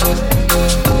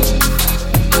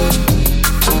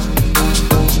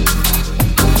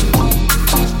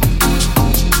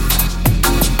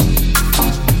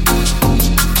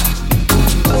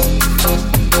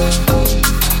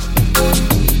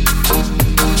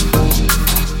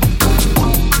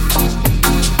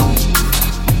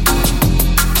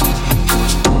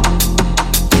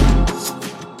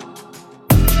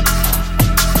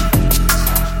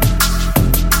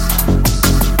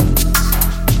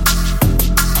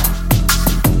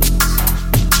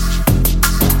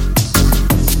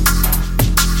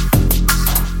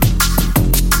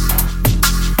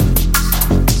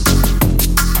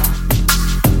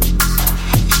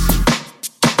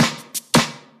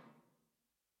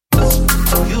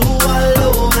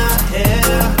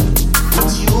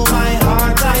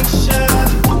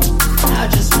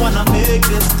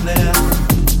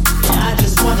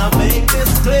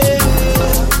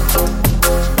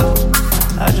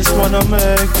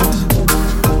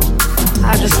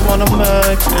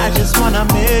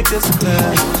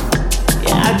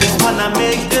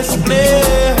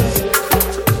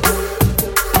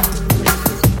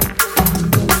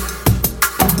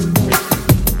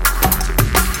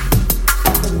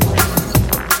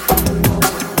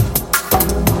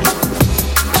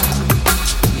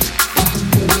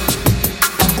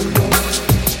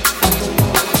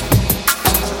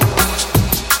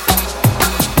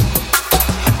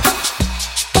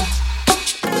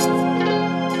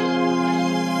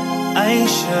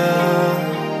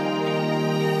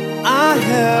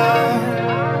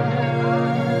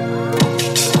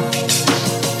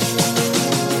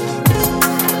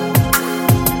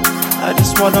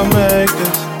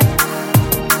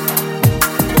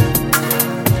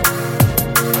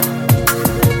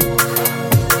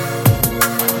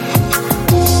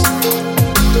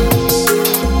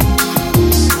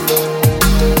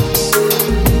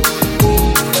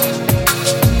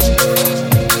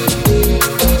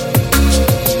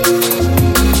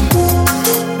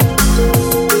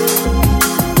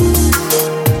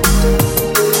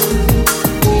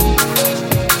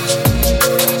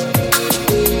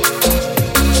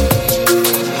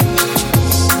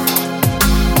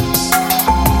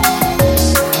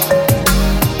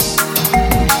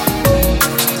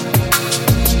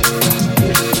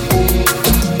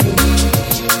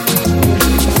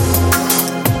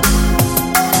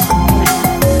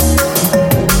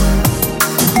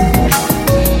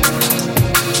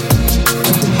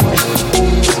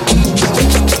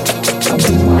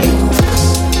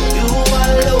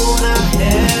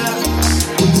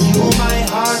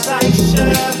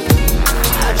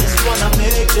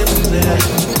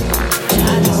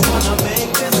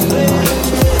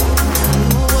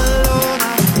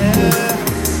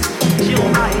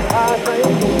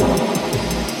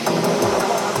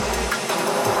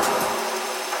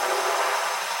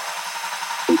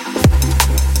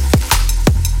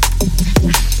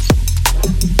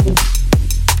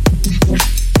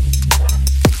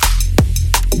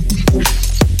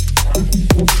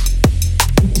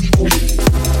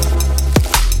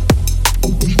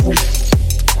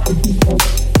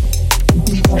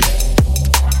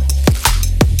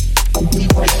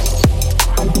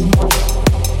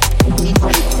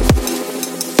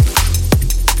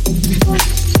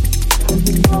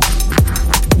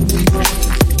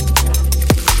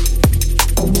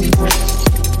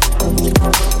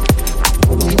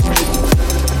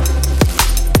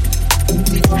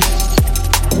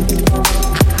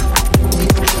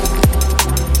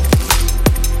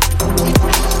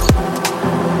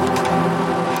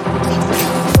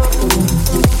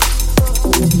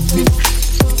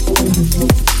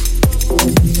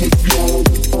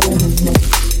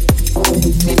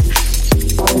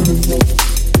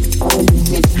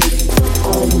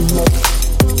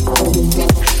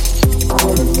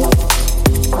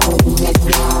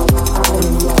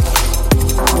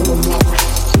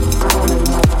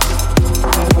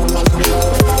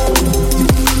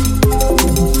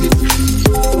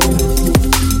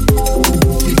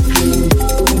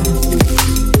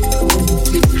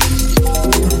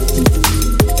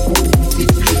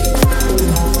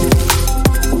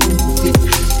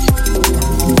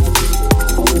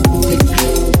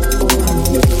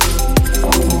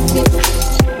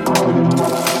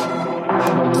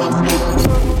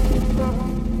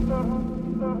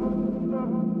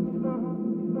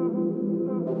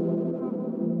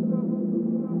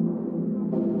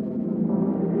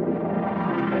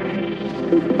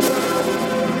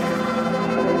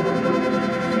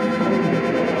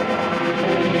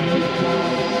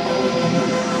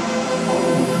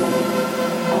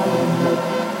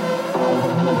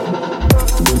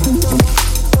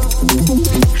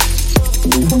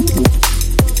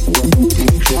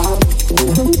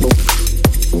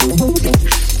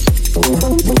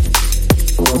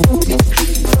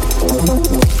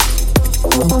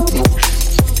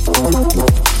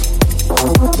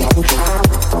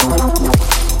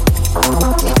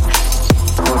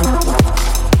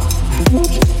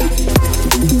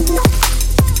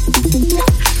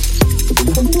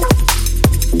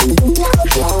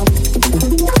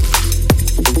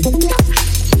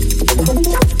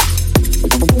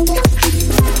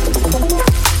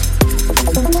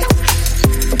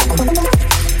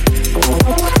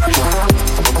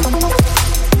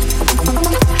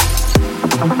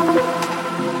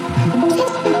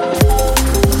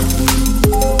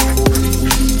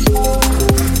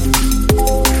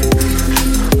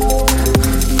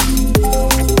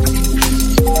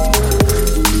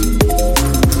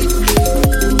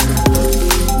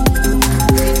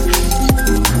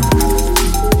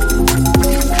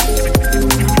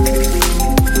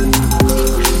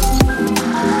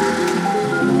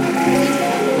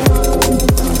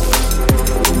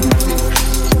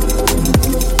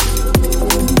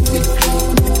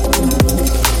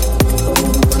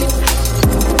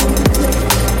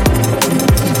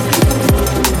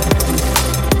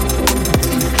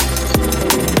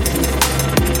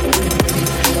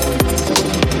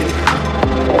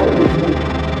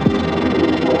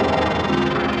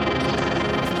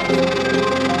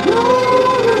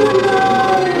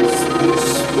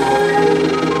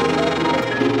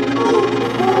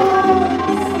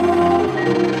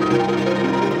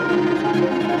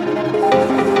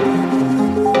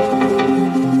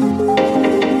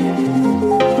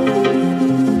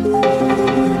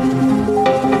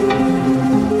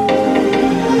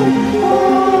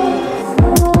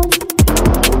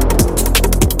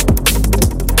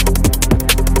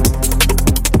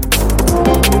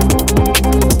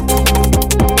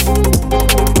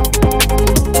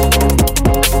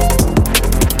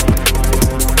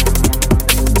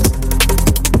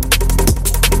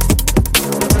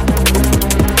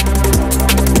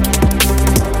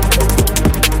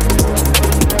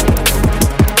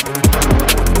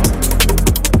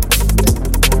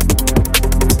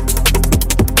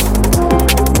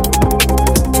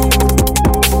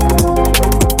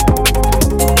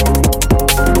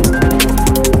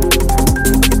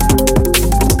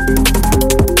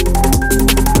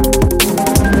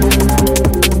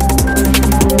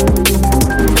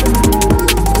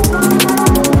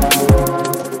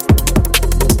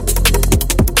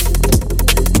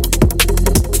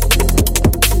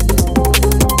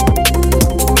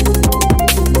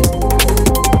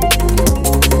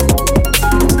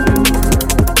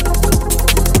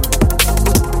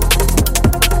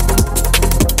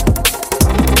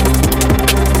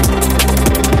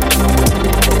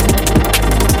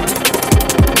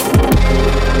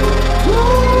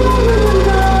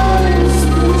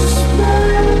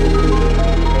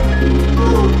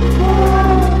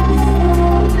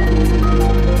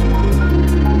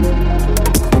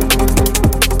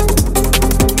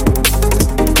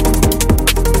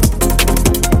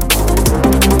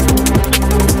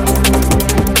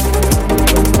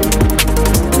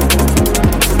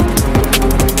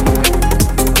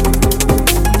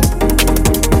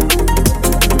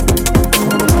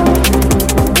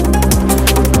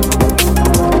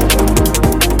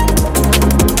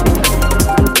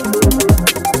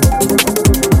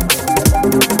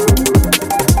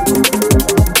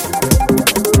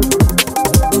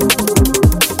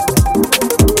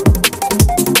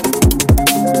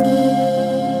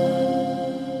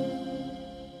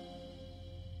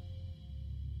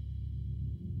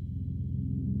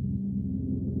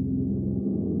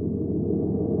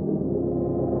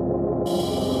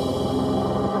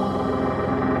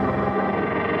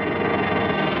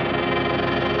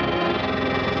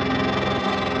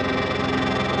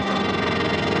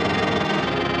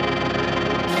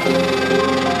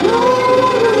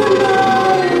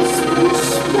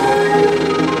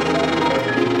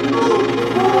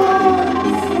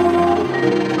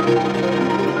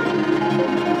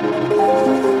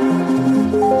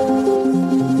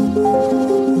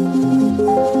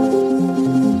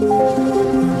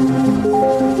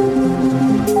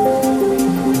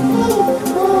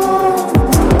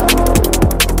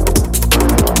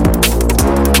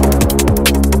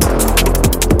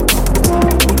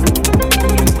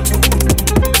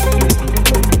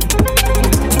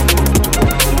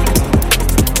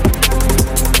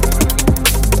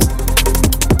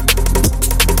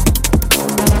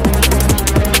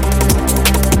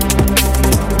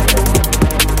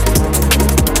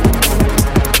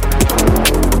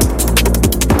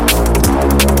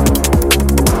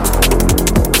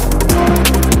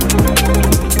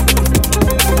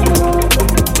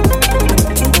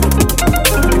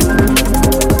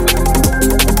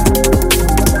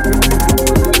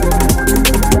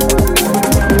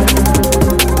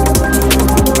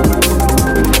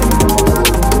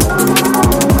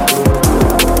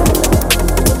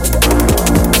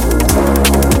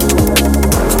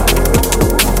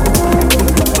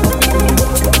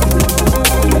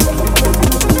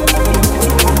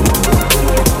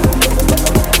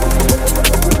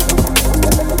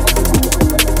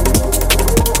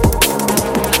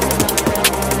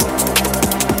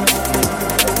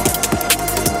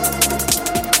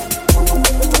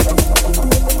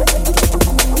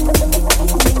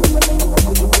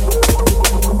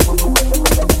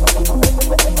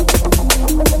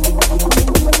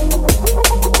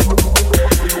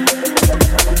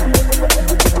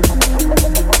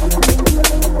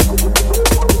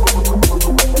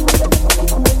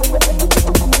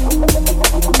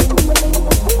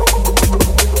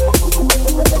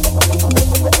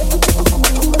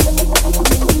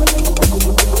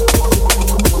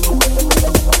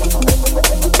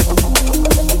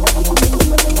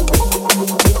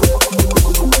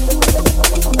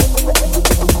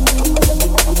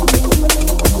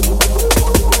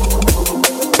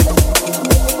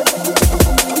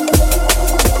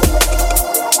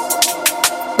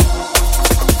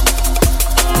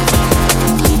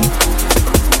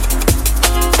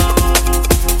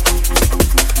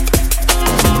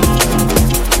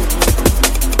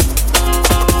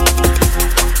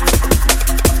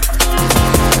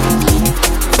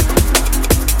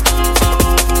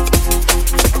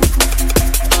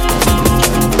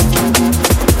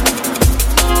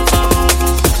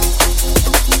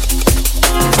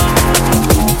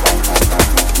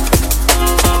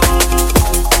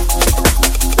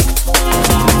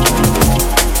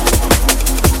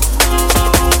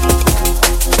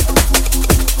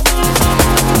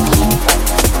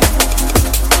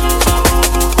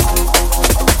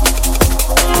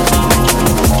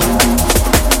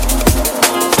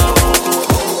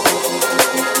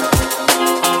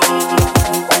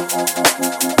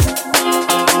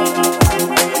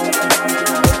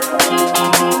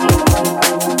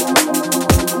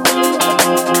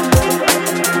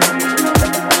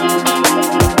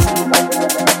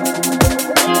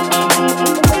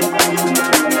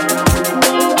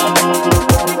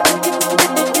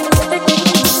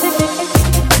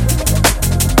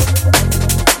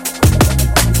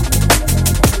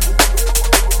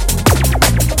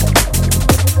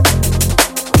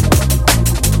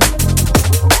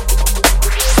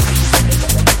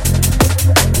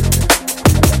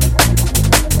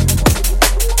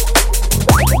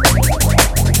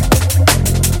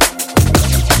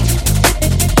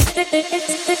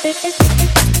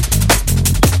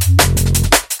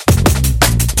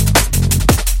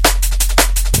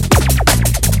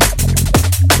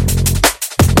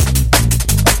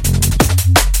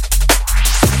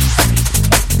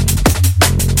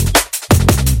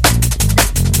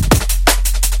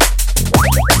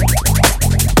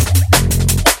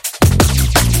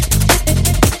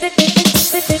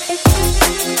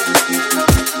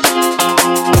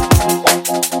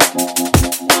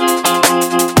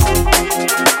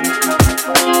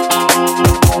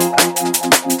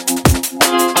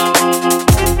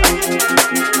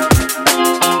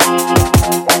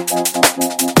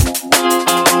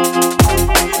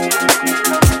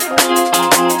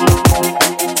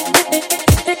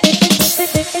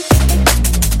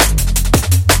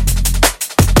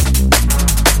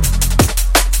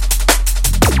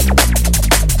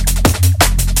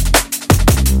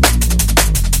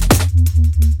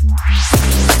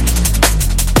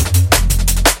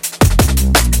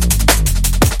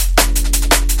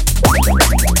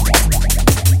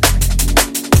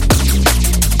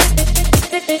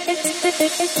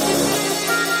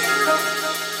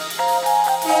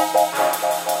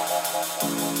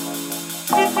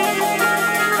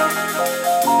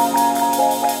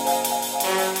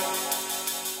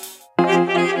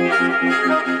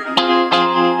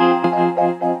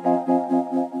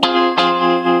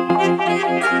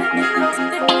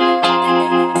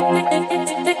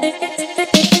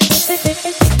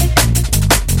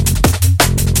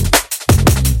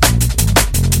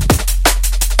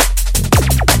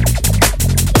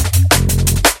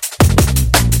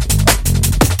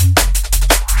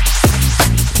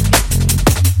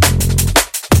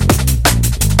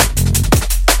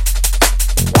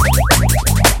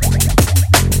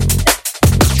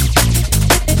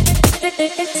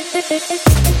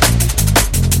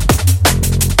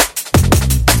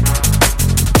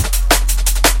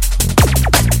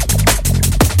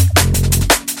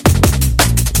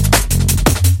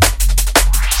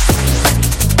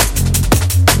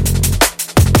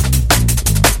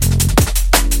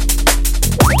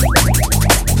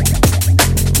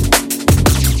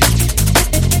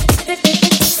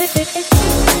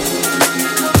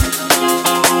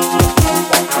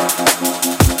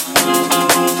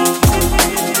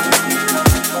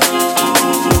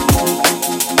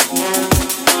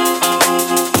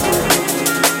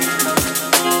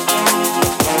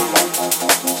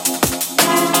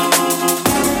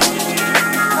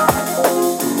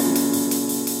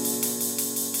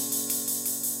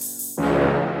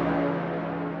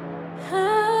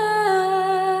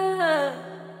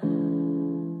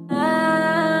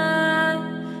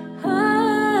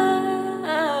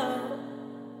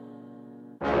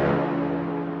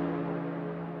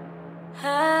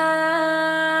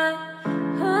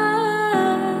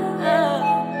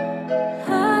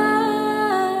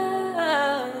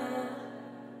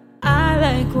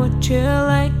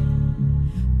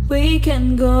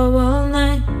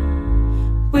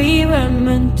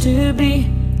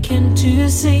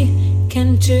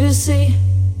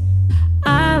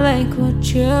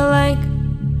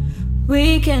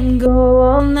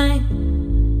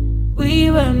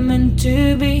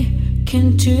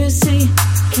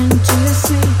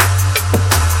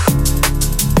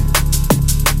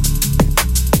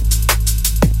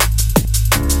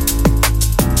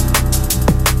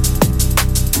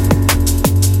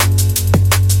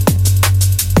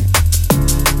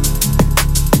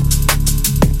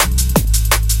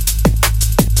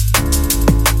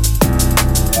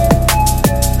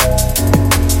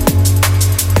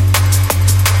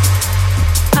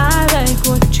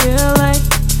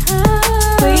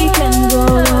 We can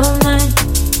go all night.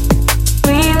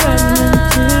 We run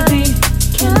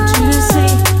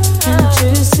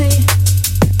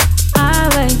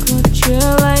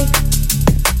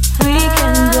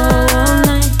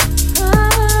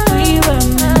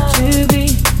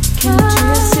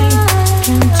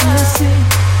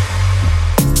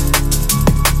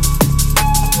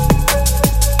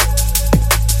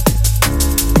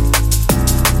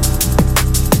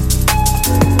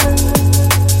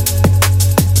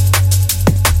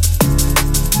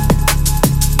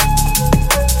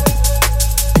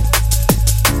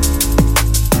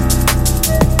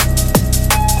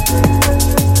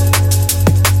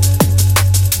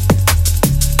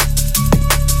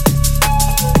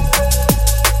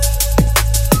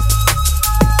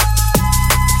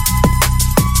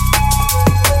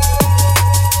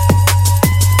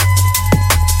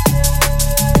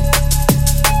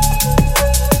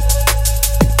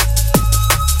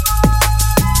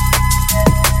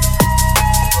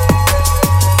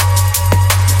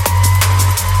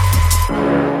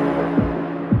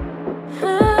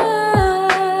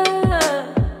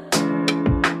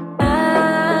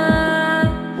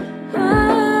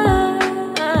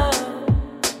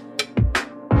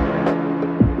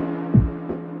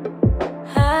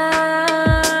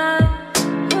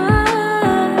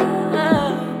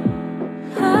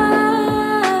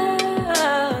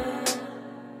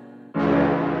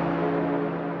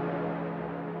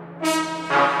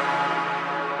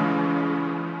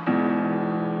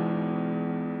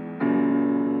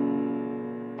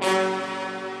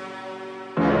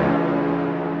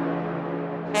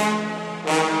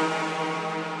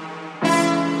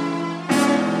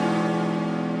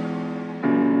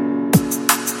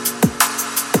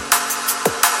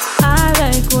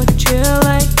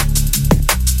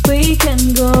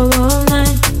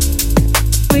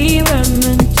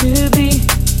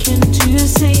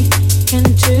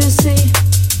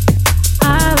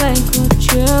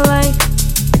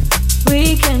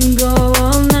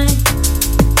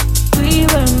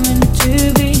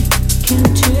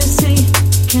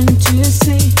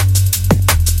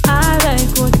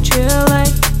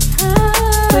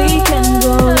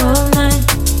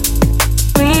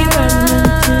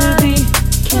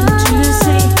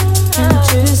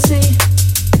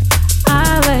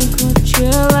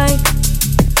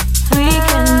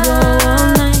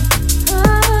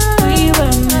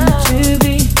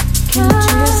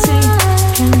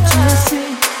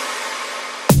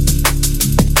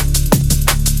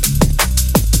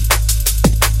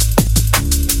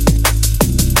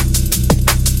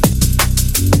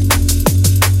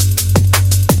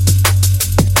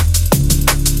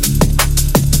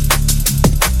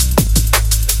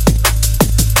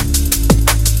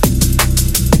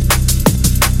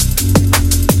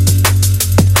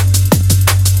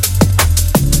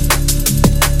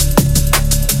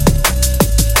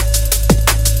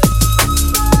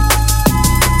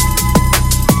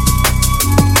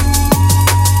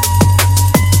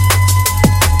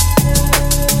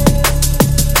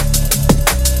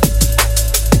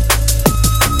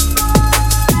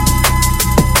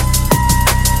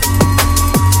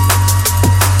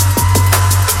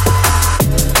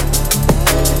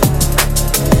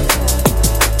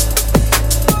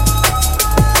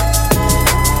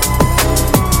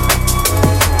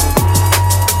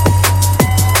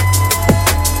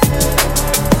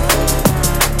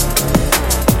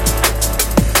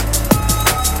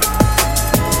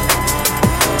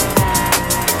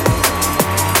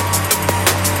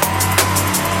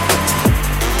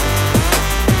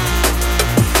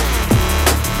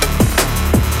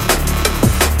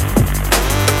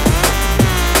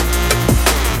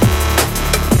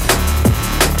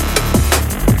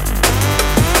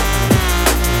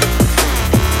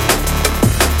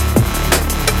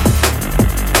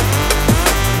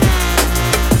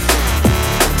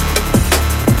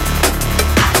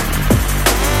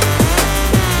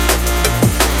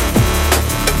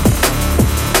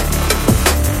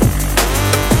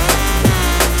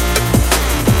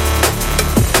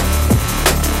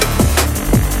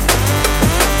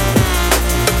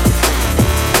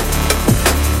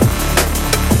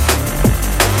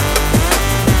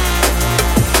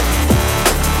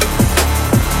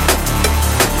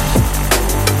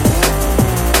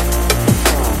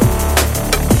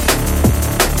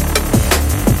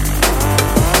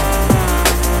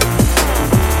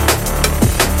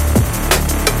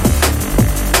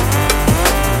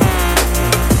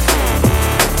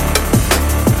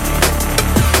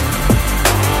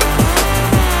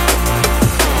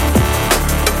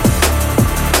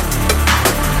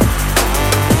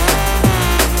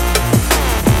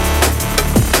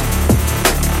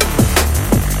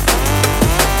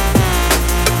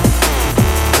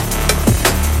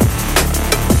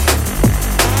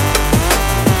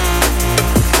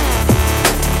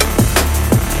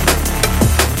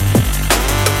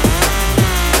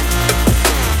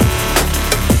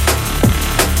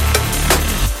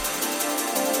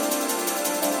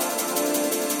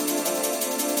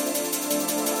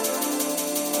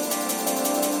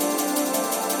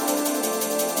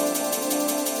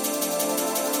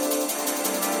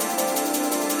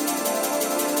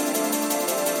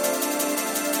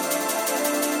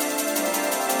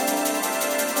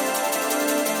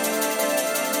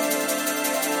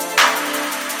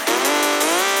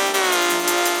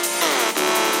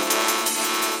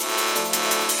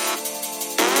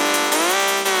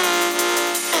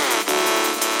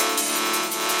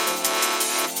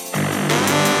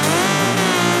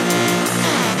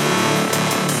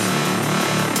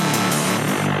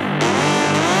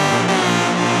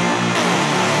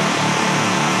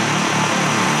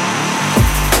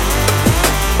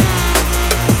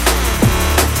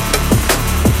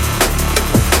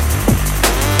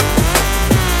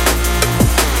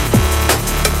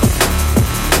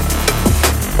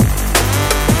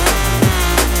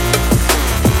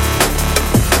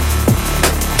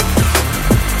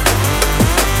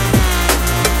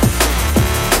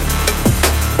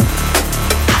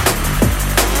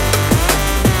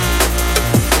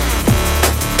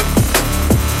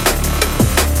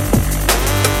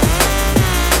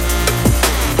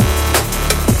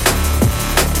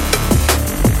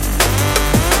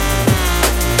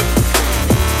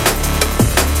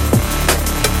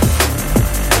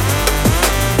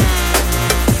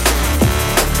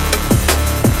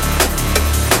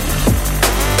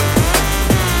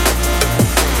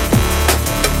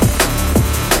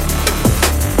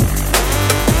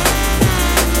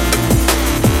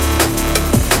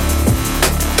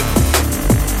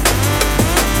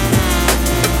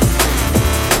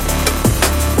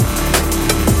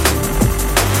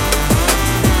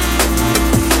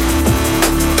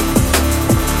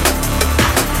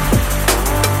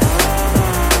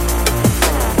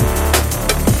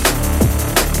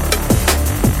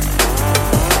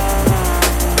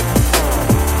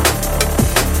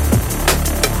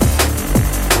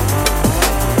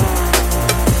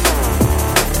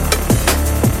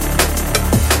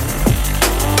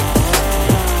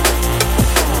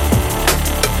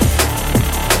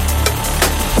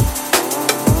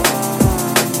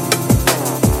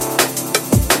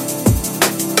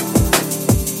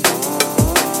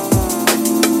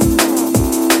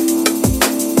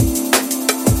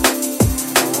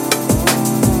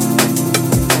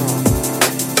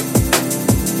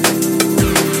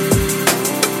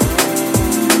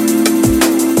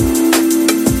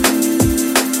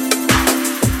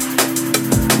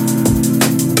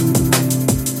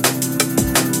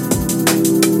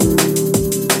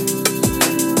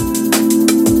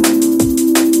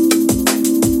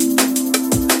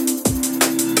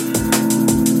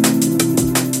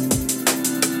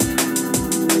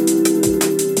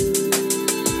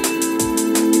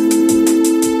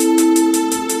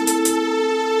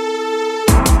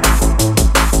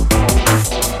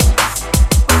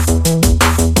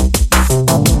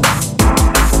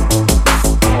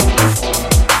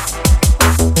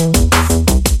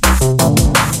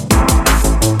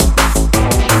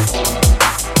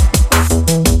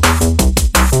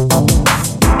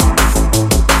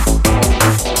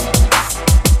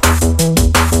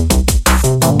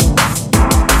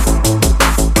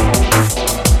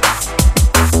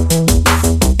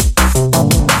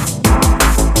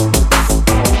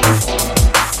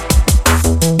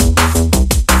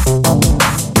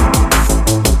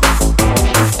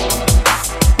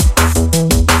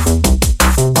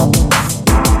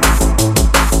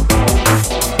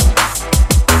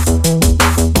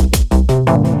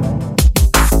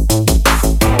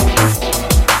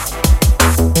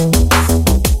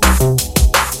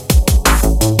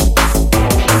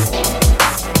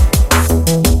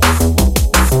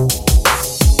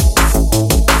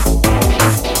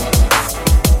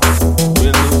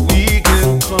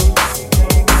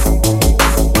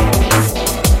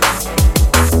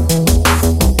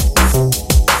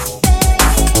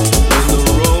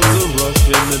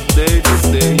day to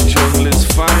day, junglers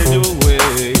find your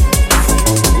way.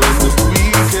 When the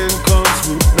weekend comes,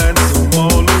 we'll dance them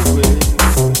all away.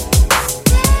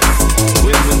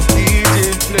 When the DJ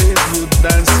plays, we'll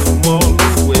dance them all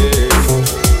away.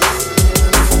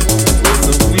 When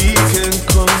the weekend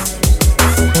comes,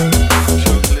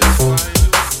 junglers find your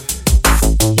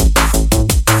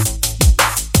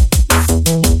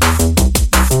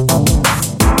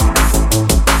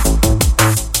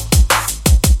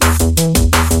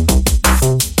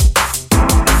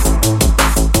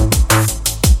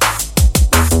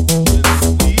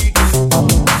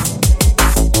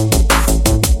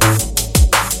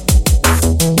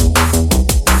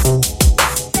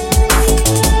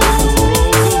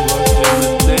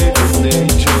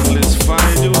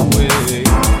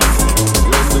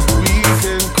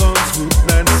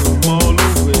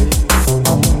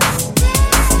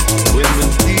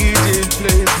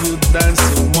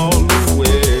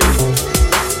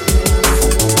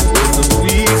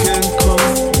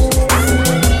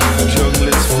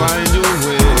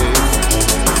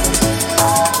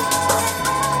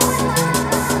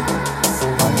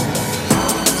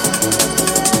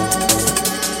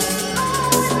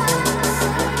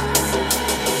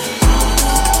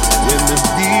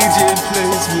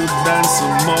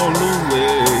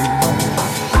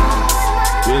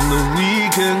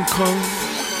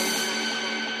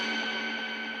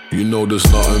there's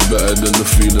nothing better than the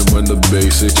feeling when the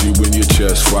bass hits you in your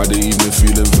chest. Friday evening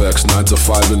feeling vexed, 9 to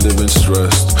 5 and living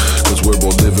stressed. Cause we're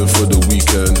both living for the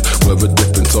weekend. Whether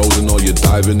dipping toes in or you're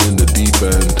diving in the deep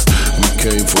end. We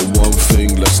came for one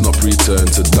thing, let's not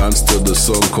pretend. To dance till the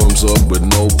sun comes up with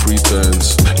no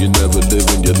pretense. You're never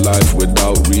living your life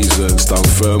without reason. Stand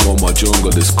firm on my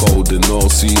jungle, it's cold in all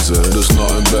season. There's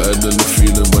nothing better than the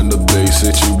feeling when the bass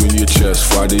hits you in your chest.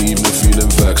 Friday evening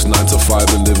feeling vexed, 9 to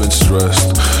 5 and living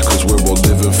stressed. Cause we're both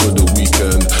living for the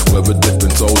weekend. Whether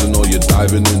dipping toes in or you're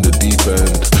diving in the deep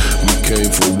end. We came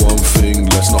for one thing,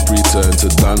 let's not pretend. To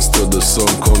dance till the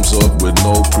sun comes up with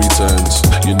no pretense.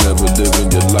 You're never living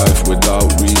your life without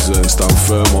reason. Stand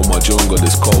firm on my jungle,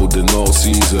 it's cold in all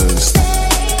seasons.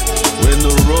 When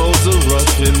the roads are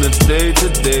rough in the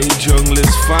day-to-day,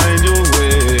 junglers find your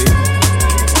way.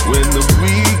 When the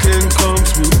weekend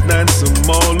comes, we'll dance them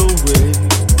all away.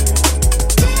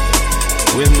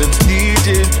 When the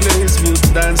DJ plays,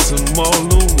 we'll dance them all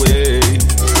away.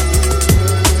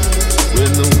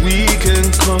 When the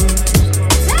weekend comes,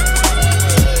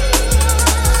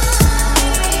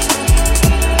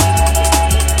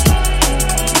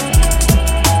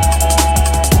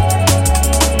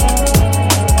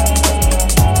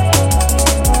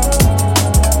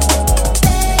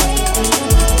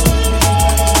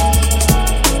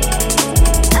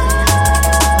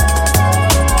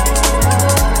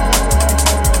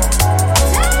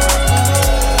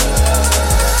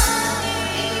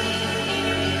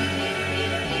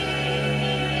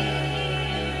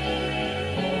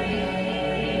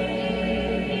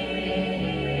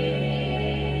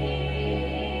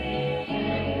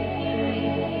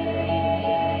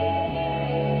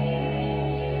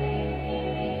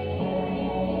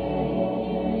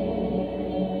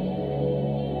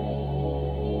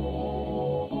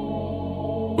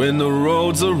 when the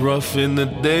roads are rough in the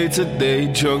day-to-day,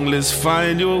 junglers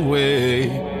find your way.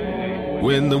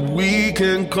 When the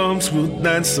weekend comes, we'll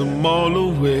dance them all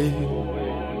away.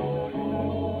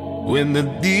 When the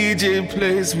DJ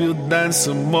plays, we'll dance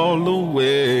them all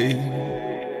away.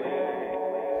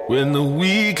 When the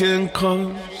weekend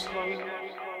comes.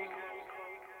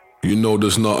 You know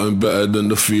there's nothing better than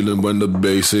the feeling when the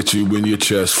bass hits you in your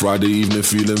chest. Friday evening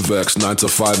feeling vexed, 9 to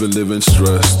 5 and living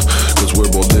stressed. Cause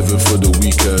we're both living for the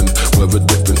weekend. Whether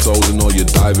dipping toes in or you're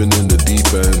diving in the deep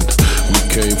end. We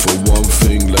came for one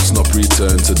thing, let's not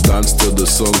pretend. To dance till the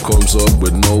sun comes up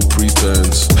with no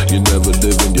pretense. You're never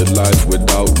living your life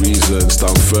without reason.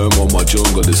 Stand firm on my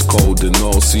jungle, it's cold in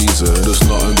all season. There's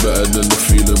nothing better than the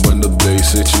feeling when the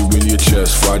bass hits you in your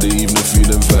chest. Friday evening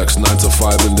feeling vexed, 9 to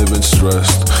 5 and living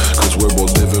stressed. Cause we're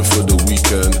both living for the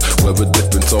weekend. Whether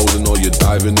dipping toes in or you're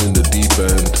diving in the deep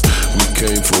end. We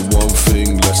came for one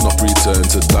thing, let's not pretend.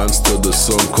 To dance till the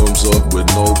sun comes up with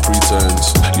no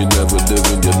pretense. You're never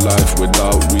living your life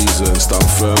without reason. Stand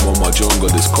firm on my jungle,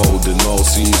 it's cold in all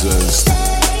seasons.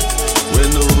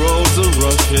 When the roads are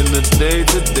rough in the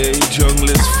day-to-day,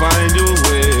 junglers find your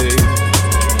way.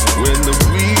 When the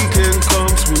weekend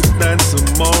comes, we'll dance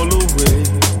them all away.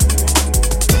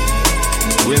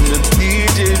 When the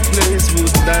DJ plays, we'll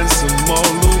dance them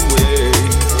all away.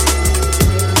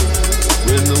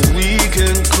 When the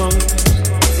weekend comes.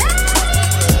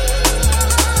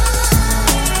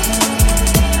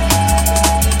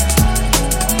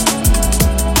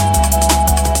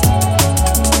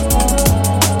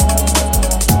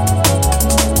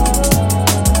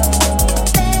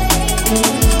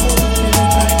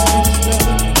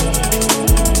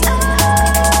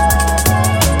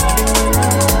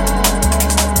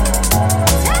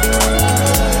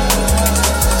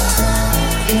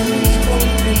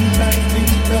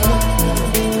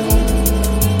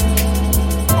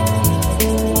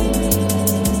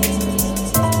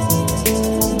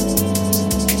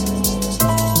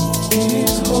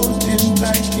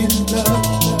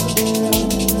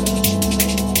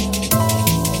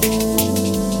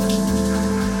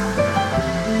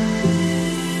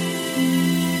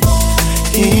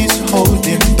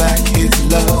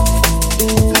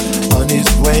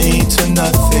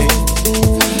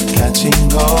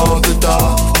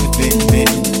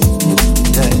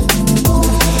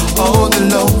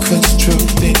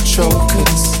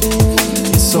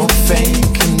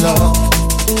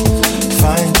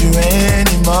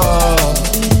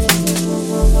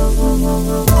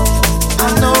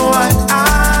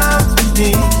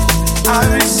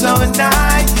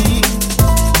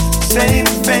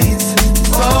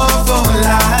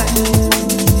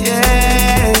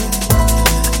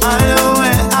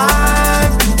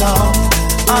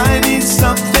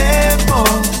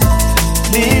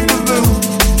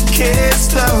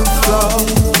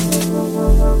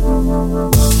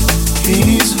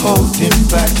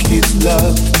 back his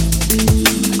love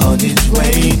on his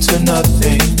way to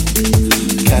nothing,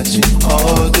 catching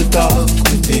all the dark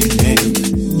within him.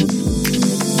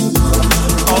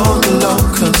 All the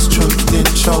locusts, truth in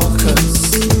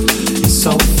chokers, it's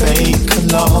so fake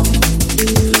and long.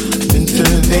 Been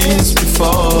through this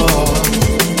before.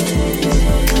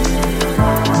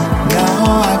 Now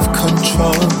I've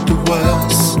controlled the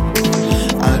worst.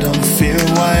 I don't feel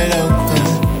wide open.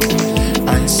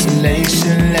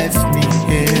 Isolation left me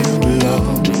here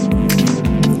alone.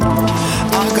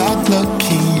 I got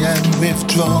lucky and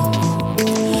withdrawn.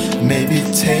 Maybe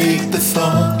take the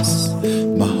thoughts.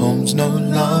 My home's no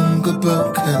longer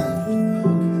broken.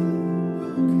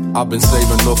 I've been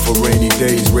saving up for rainy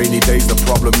days. Rainy days, the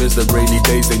problem is that rainy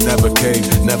days, they never came.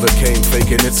 Never came,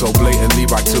 faking it so blatantly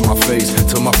right to my face.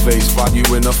 To my face, find you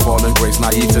in a fallen grace.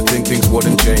 Naive to think things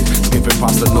wouldn't change. Skipping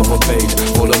past another page,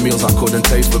 full of meals I couldn't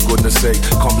taste, for goodness sake.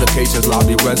 Complications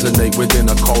loudly resonate within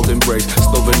a cold embrace.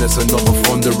 Stubbornness, another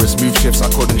thunderous move shifts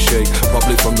I couldn't shake.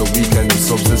 Probably from the weekend and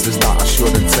substances that I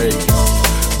shouldn't take.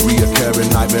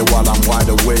 Reoccurring nightmare while I'm wide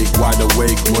awake,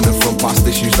 running from past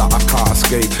issues that I can't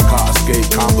escape.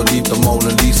 Can't believe the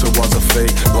Mona Lisa was a fake.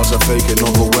 In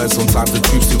other words, sometimes the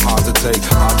truth's too hard to take.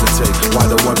 Why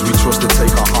the ones we trust to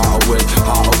take our heart away?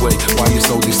 Why you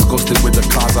so disgusted with the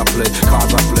cards I play?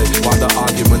 Why the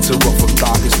arguments erupt from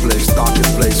darkest place?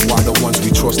 Why the ones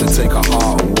we trust to take our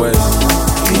heart away?